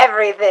on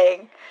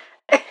everything.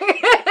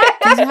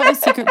 Does you have a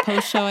secret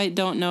post show I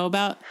don't know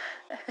about?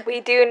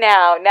 We do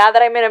now. Now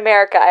that I'm in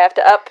America, I have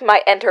to up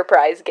my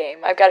enterprise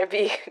game. I've got to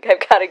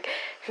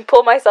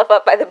pull myself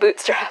up by the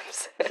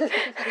bootstraps.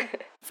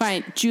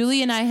 Fine.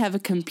 Julie and I have a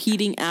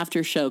competing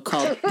after show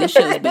called This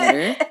Show's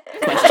Better?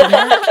 Question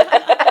mark.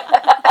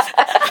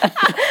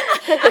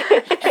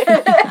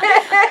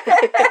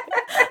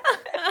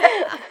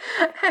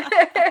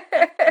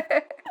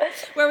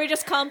 Where we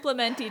just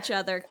compliment each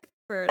other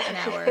for an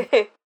hour.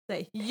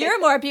 Say, you're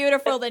more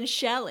beautiful than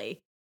Shelley.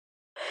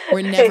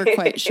 We're never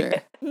quite sure.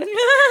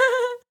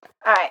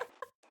 Alright.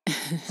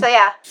 So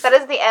yeah, that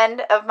is the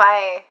end of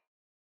my...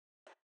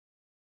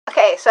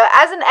 Okay, so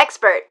as an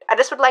expert, I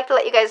just would like to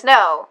let you guys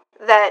know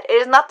that it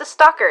is not the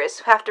stalkers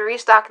who have to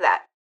restock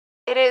that.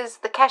 It is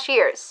the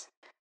cashiers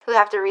who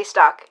have to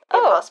restock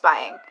impulse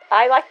buying.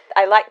 I like,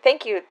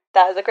 thank you.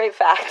 That was a great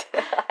fact.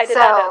 I did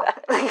not know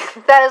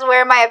that. That is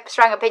where my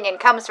strong opinion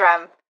comes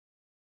from.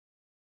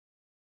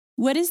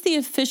 What is the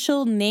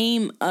official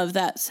name of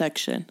that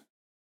section?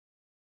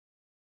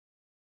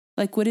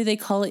 Like, what do they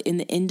call it in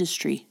the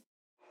industry?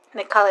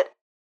 They call it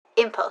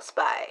impulse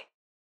buy.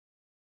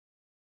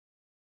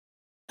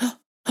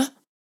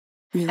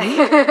 Really?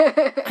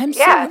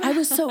 I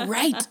was so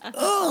right.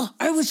 Oh,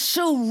 I was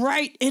so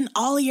right in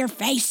all your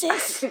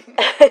faces.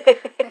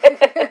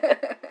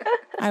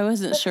 I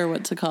wasn't sure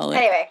what to call it.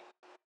 Anyway,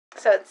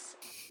 so it's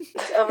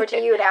over to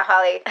you now,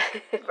 Holly.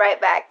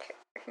 Right back.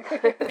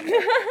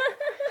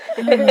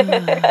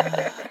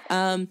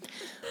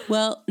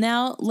 Well,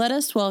 now let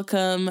us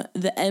welcome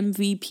the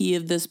MVP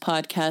of this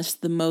podcast,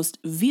 the most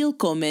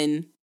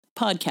willkommen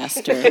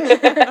podcaster.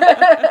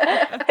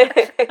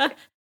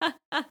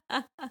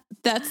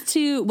 That's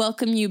to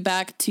welcome you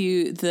back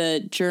to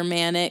the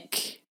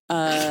Germanic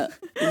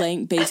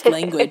based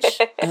language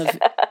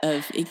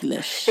of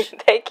English.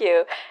 Thank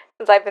you.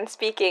 Since I've been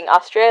speaking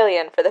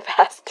Australian for the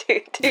past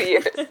two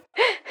years.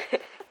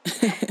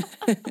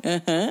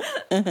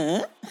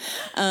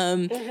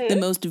 The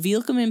most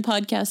willkommen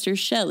podcaster,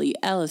 Shelley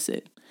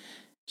Allison.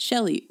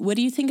 Shelley, what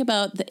do you think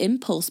about the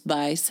impulse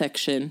buy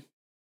section?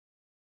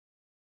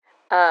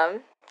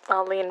 I'll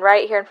lean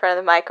right here in front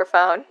of the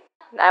microphone.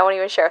 I won't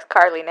even share with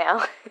Carly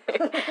now.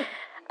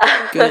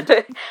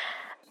 Good.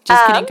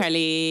 Just kidding,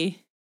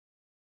 Carly.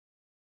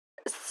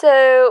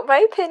 So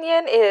my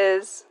opinion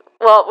is,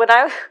 well, when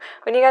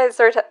you guys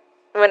were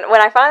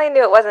when I finally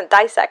knew it wasn't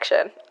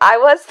dissection, I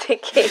was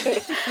thinking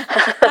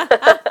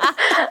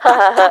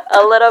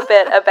a little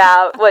bit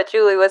about what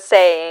Julie was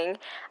saying,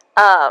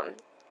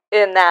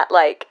 in that,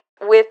 like,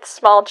 with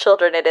small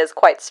children it is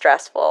quite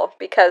stressful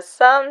because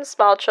some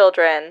small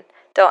children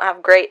don't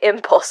have great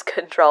impulse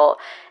control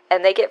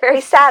and they get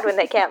very sad when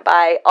they can't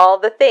buy all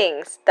the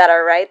things that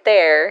are right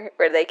there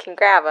where they can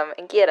grab them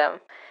and get them.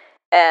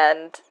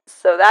 And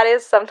so that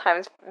is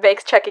sometimes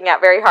makes checking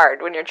out very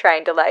hard when you're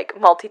trying to, like,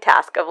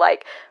 multitask of,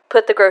 like,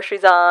 put the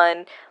groceries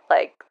on,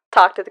 like,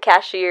 talk to the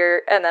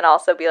cashier, and then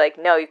also be like,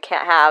 no, you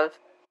can't have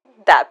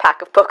that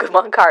pack of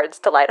Pokemon cards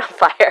to light on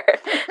fire.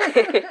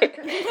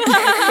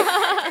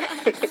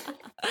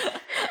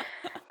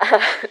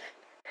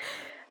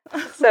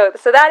 So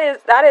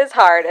that is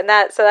hard, and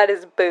that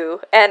is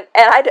boo. And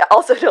I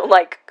also don't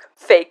like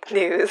fake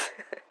news.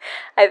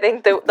 I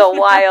think the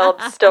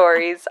wild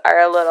stories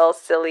are a little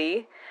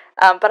silly.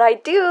 But I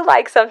do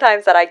like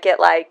sometimes that I get,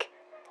 like,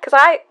 because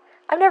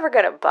I'm never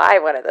going to buy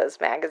one of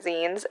those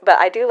magazines, but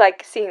I do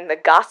like seeing the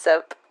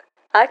gossip.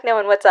 I like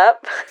knowing what's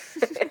up.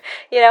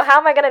 You know, how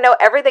am I going to know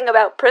everything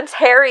about Prince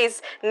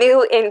Harry's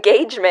new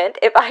engagement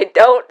if I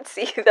don't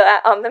see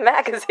that on the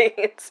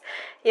magazines?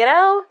 You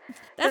know?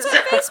 That's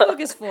what Facebook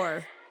is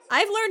for.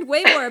 I've learned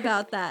way more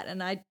about that,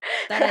 and than I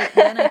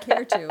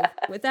care to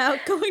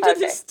without going to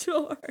the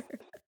store.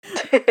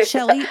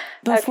 Shelly,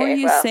 before Okay,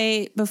 you well.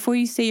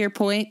 say your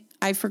point,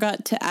 I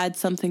forgot to add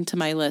something to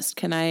my list.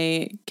 Can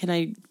I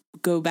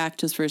go back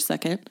just for a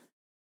second?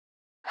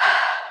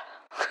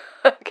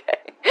 Okay.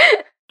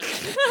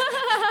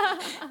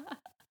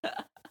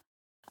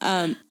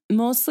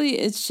 Mostly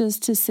it's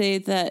just to say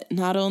that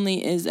not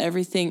only is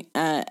everything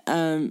at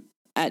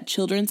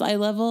children's eye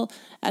level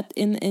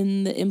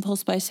in the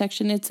impulse buy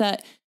section, it's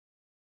at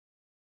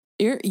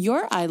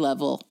your eye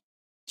level.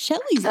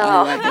 Shelly's eye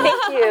Oh, level.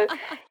 thank you.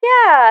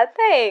 Yeah,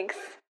 thanks.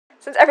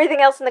 Since everything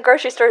else in the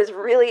grocery store is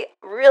really,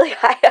 really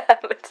high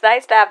up, it's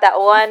nice to have that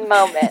one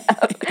moment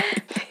of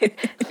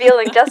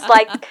feeling just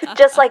like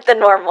the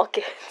normal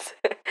kids.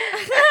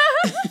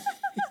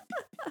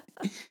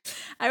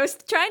 I was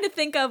trying to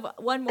think of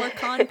one more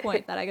con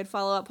point that I could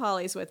follow up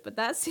Holly's with, but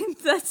that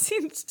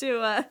seems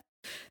to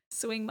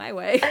swing my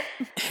way.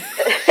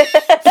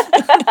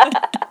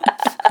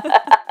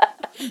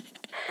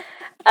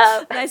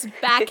 Nice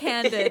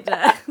backhanded.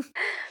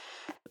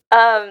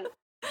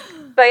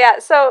 But yeah,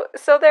 so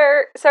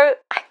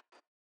I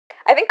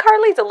think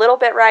Carly's a little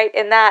bit right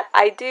in that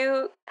I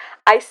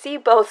see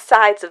both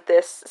sides of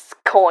this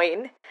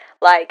coin.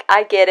 Like,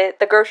 I get it.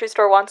 The grocery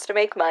store wants to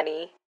make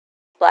money.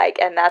 Like,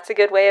 and that's a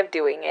good way of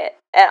doing it.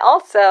 And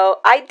also,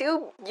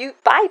 you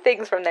buy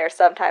things from there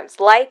sometimes.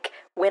 Like,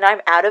 when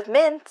I'm out of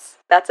mints,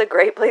 that's a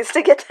great place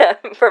to get them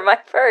for my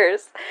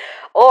purse.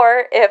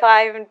 Or if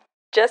I'm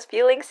just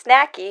feeling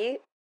snacky,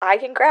 I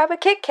can grab a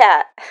Kit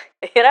Kat.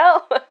 You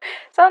know?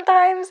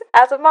 Sometimes,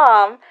 as a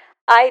mom,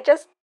 I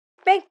just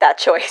make that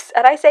choice.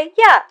 And I say,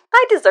 yeah,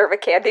 I deserve a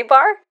candy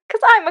bar.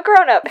 Because I'm a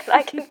grown-up and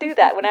I can do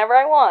that whenever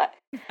I want.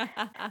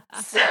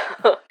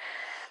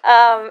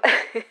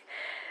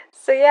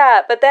 So yeah,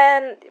 but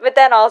then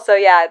also,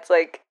 yeah, it's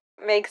like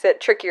makes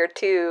it trickier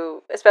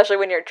too, especially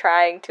when you're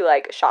trying to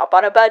like shop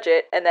on a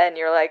budget and then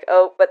you're like,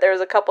 oh, but there's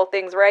a couple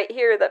things right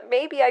here that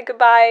maybe I could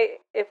buy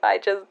if I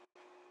just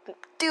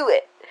do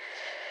it.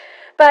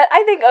 But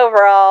I think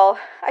overall,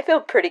 I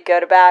feel pretty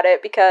good about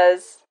it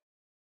because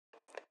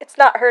it's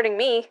not hurting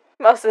me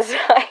most of the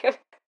time.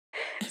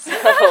 So,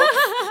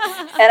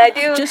 and I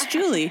do just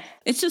Julie.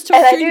 It's just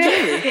Julie.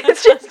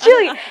 It's just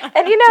Julie.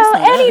 And you know,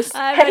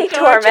 any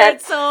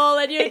torment soul,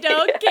 and you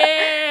don't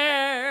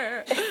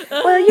care.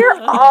 Well, you're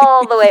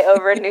all the way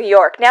over in New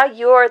York. Now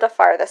you're the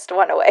farthest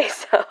one away,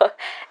 so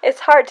it's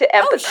hard to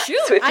empathize with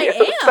you. I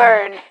am.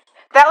 Burn.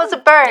 That was a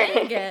burn.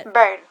 Dang it.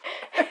 Burn.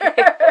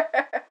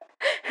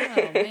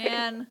 Oh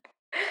man.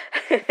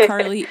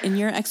 Carly, in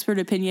your expert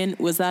opinion,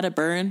 was that a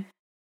burn?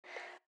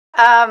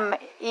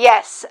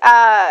 Yes.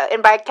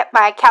 And my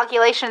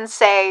calculations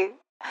say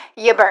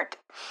you burnt.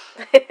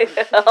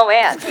 Oh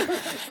man.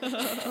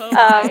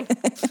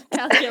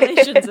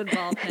 Calculations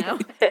involved now.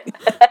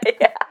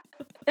 Yeah.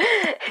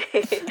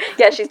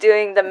 Yeah, she's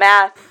doing the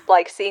math,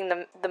 like seeing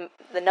the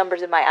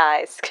numbers in my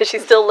eyes, because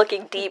she's still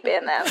looking deep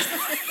in them.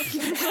 She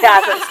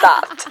hasn't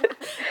stopped.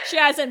 She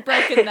hasn't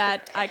broken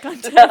that eye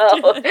contact.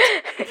 No.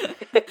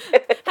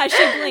 Has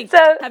she blinked?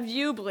 So- Have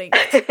you blinked?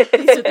 These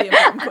are the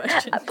important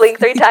questions. Blink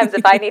 3 times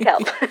if I need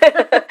help.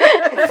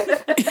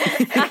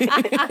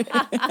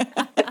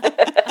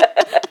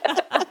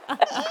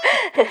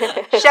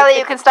 Shelly,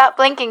 you can stop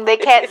blinking. They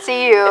can't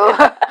see you.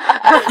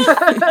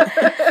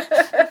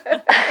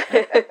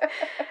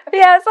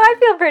 Yeah, so I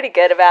feel pretty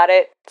good about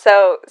it.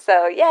 So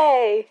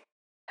yay.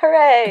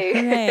 Hooray.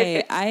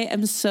 Hooray. I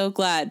am so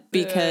glad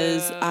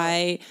because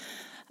I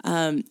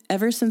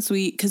ever since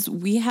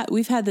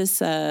we've had this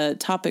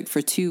topic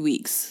for 2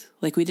 weeks.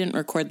 Like, we didn't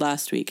record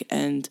last week,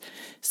 and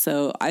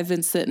so I've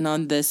been sitting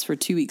on this for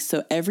 2 weeks.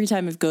 So every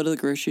time I've gone to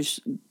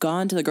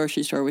the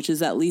grocery store, which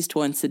is at least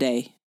once a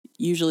day,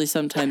 usually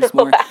sometimes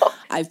more, Wow.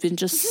 I've been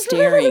just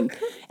staring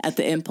at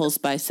the impulse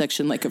buy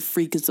section like a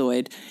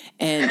freakazoid.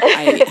 And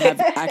I have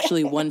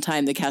actually one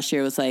time the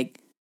cashier was like,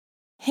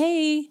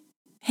 hey,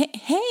 are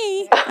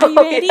you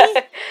ready?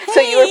 Yeah.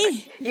 So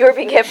you were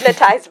being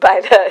hypnotized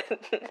by the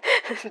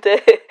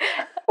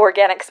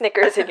organic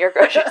Snickers in your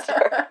grocery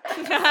store.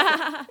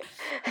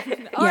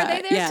 Are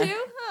they there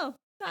too? Oh,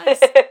 nice.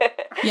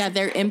 Yeah,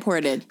 they're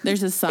imported.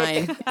 There's a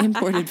sign,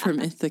 imported from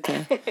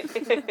Ithaca.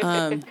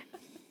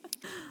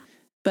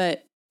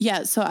 But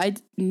yeah, so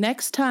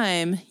next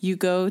time you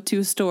go to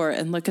a store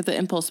and look at the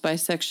impulse buy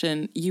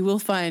section, you will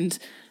find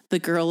the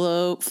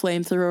Girlo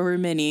flamethrower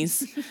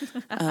minis,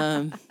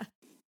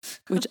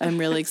 which I'm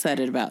really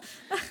excited about.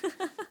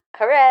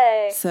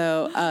 Hooray.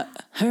 So,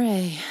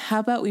 hooray. How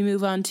about we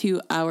move on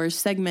to our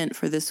segment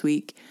for this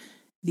week,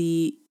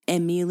 the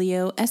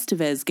Emilio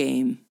Estevez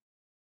game.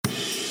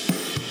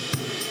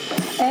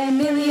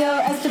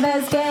 Emilio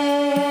Estevez game!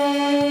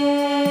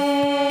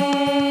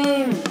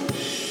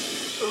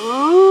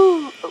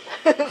 Ooh.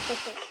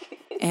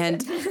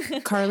 And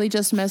Carly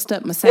just messed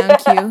up my sound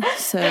cue,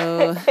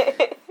 so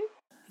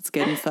it's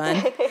good and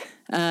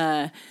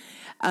fun.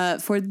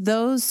 For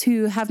those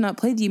who have not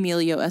played the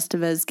Emilio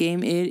Estevez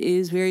game, it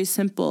is very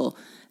simple.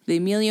 The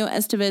Emilio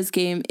Estevez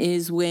game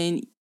is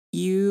when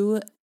you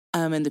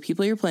and the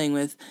people you're playing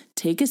with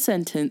take a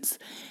sentence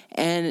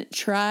and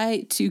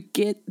try to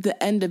get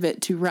the end of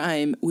it to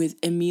rhyme with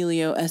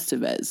Emilio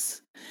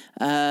Estevez.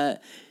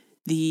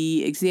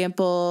 The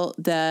example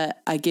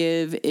that I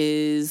give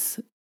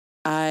is,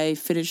 I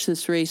finished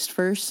this race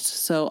first,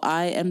 so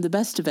I am the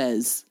best of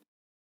Ez.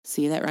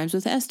 See, that rhymes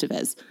with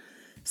Estevez.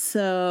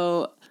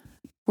 So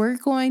we're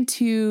going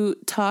to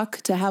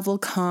have a little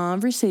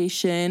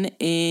conversation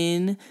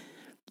in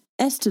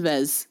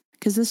Estevez,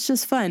 because it's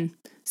just fun.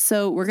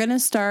 So we're going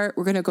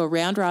to go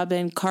round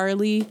robin,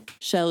 Carly,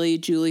 Shelly,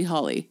 Julie,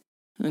 Holly.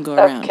 And go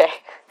around.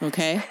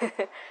 Okay?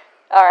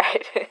 All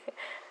right.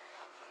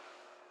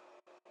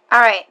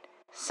 All right.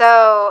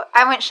 So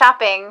I went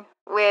shopping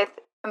with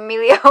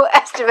Emilio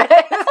Estevez.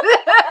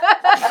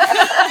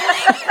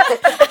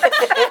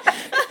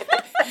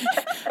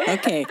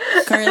 Okay,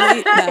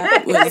 Carly,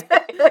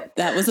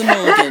 that was a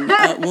mulligan.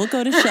 We'll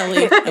go to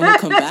Shelly and we'll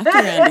come back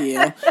around to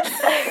you.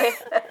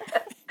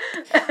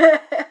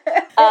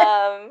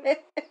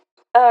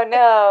 Oh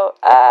no.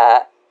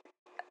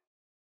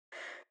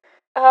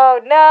 Oh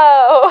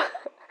no.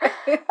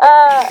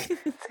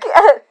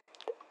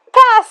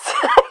 Pass.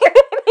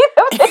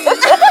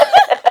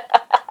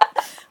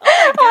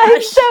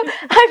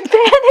 I'm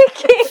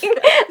panicking.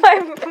 My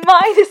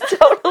mind is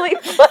totally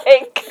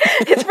blank.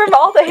 It's from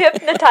all the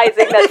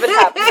hypnotizing that's been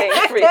happening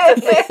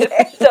recently.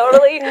 It's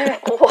totally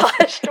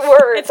washed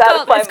words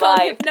out of my it's called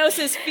mind.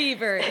 hypnosis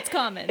fever. It's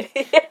common.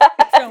 Yeah.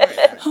 Don't worry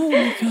about it. Oh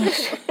my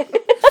gosh.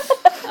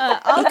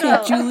 I'll Okay,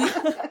 go. Julie,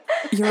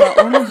 you're our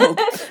only hope.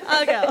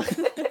 I'll go.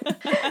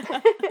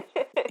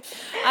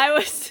 I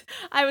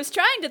was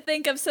trying to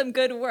think of some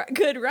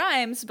good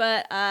rhymes,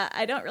 but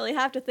I don't really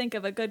have to think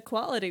of a good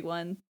quality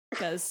one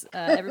because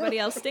everybody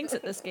else stinks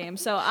at this game.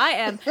 So I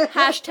am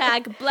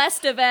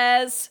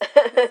 #Blestivez.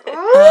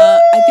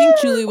 I think,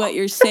 Julie, what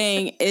you're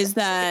saying is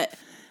that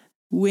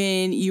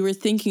when you were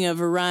thinking of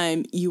a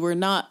rhyme, you were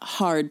not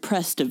hard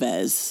pressed of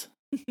Ez.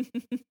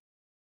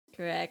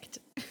 Correct.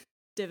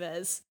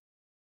 Divez.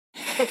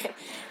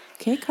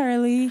 Okay,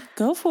 Carly,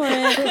 go for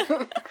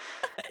it.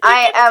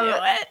 I am Do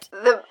it.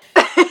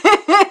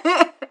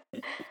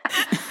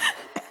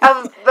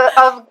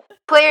 of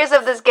players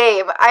of this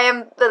game. I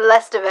am the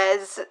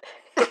Lestevez.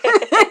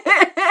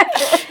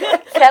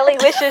 Kelly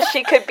wishes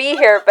she could be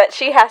here, but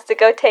she has to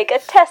go take a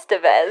test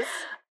of Ez.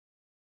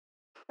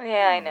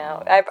 Yeah, I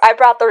know. I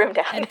brought the room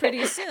down. And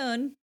pretty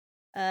soon,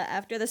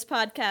 after this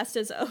podcast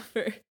is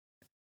over,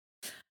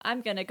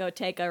 I'm gonna go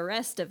take a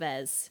rest of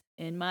Ez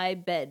in my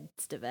bed,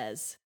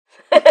 Stevez.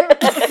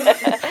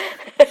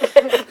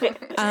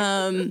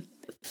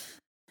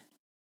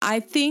 I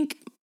think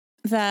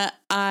that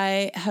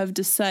I have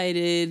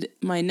decided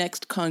my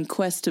next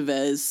conquest of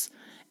Ez,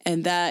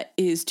 and that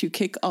is to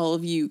kick all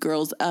of you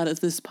girls out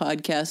of this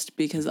podcast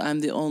because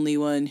I'm the only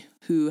one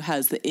who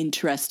has the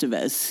interest of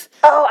Ez.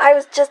 Oh, I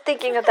was just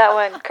thinking of that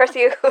one. Curse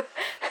you.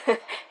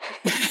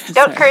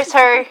 Don't curse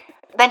her,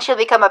 then she'll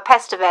become a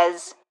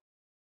Pestivez.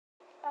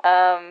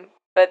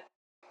 But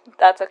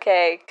that's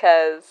okay,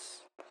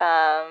 because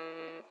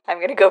I'm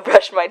gonna go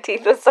brush my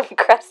teeth with some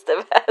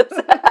Crestivez.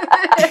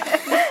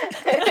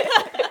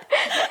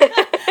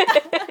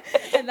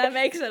 And that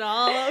makes it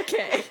all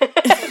okay.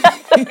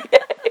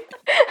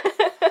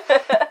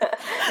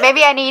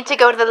 Maybe I need to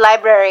go to the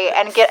library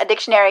and get a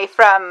dictionary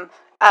from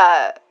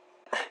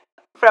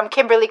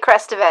Kimberly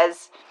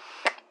Crestivez.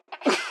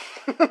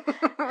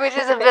 Which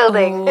is a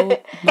building.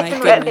 Oh my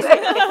goodness.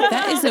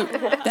 That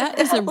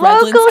is a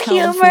Redlands, Local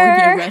California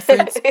humor.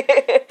 reference.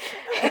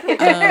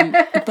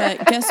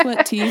 But guess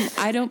what, team?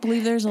 I don't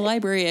believe there's a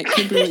library at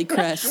Kimberly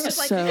Crest,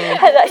 so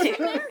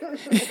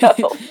No.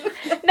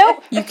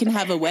 Nope. you can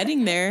have a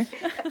wedding there.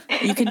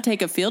 You can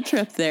take a field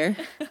trip there.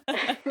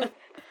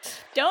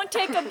 Don't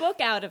take a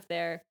book out of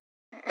there.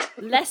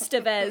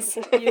 Lestevez,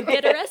 you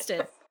get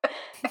arrested.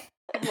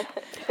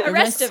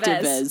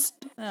 Arrestivez.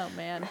 Oh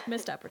man,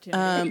 missed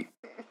opportunity.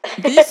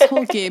 This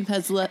whole game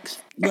has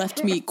left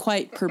me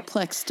quite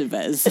perplexed of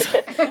Ez.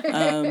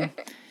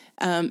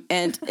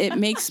 And it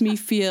makes me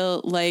feel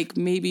like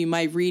maybe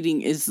my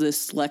reading is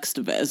this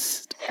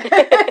Lextivez.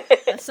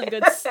 That's some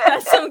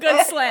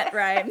good slant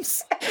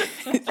rhymes.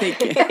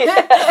 Thank you.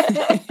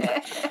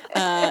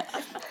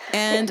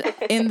 And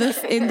in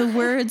the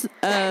words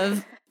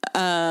of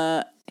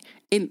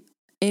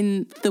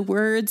in the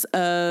words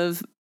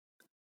of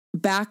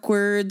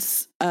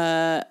backwards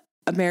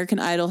American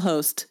Idol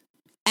host,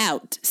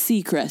 out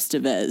Seacrest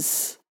of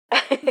Ez.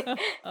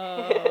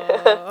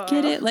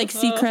 Get it? Like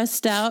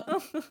Seacrest out?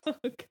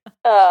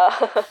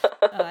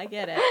 I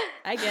get it.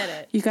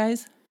 You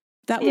guys,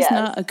 that was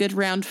not a good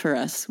round for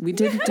us. We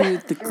didn't do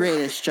the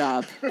greatest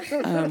job.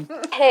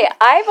 Hey,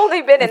 I've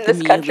only been in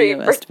this country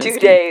for 2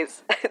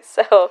 days,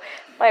 so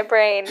my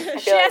brain.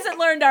 She hasn't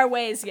learned our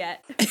ways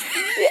yet.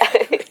 Yeah,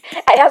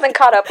 it hasn't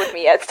caught up with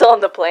me yet. It's still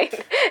on the plane.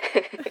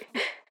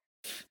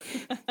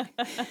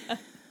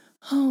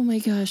 Oh my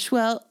gosh.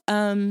 Well,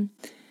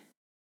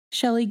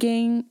 Shelly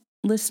Gang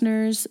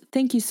listeners,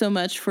 thank you so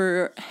much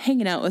for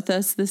hanging out with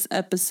us this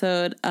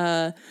episode.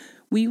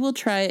 we will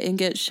try and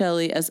get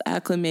Shelly as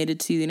acclimated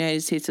to the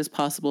United States as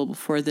possible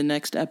before the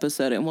next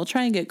episode. And we'll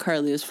try and get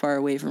Carly as far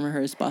away from her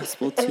as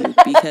possible, too,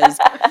 because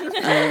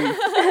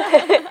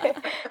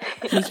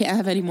we can't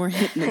have any more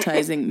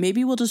hypnotizing.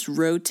 Maybe we'll just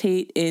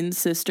rotate in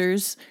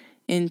sisters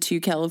into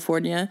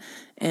California,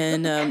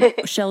 and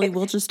Shelly,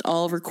 we'll just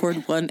all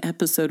record one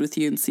episode with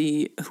you and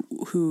see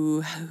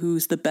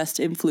who's the best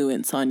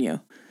influence on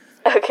you.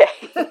 Okay.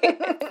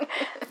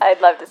 I'd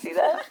love to see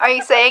that. Are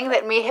you saying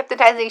that me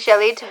hypnotizing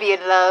Shelly to be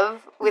in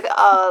love with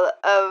all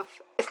of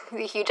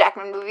the Hugh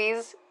Jackman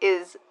movies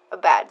is a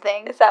bad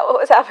thing? Is that what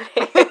was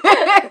happening?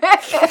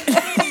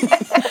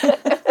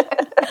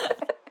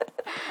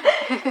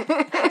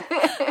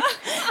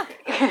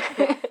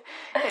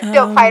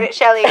 Don't fight it,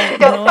 Shelly.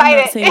 Don't fight I'm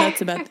not it. saying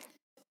that's about.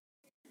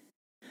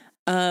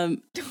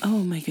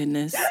 Oh my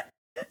goodness.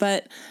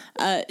 But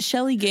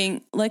Shelly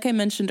gang, like I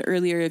mentioned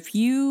earlier, if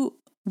you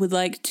would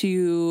like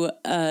to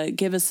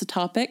give us a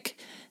topic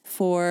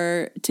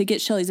to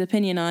get Shelly's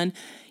opinion on,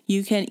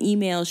 you can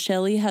email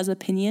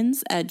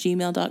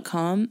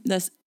shellyhasopinions@gmail.com.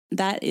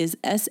 That is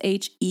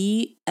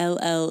SHELLEY.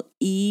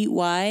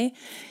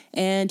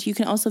 And you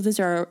can also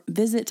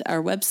visit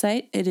our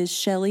website. It is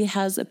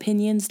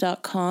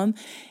shellyhasopinions.com.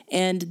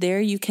 And there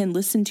you can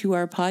listen to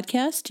our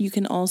podcast. You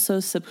can also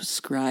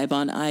subscribe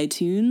on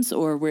iTunes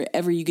or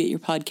wherever you get your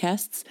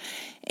podcasts.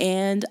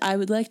 And I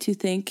would like to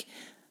thank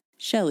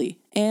Shelly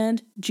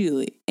and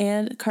Julie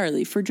and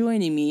Carly for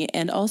joining me,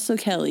 and also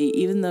Kelly,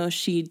 even though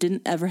she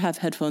didn't ever have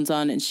headphones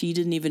on and she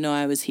didn't even know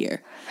I was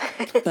here.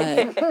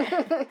 But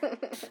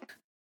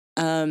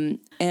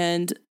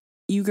and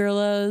you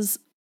girlos,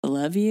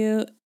 love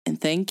you and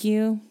thank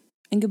you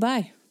and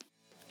goodbye.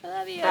 I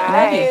love you.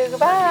 Bye.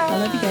 Goodbye. I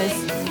love you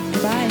guys.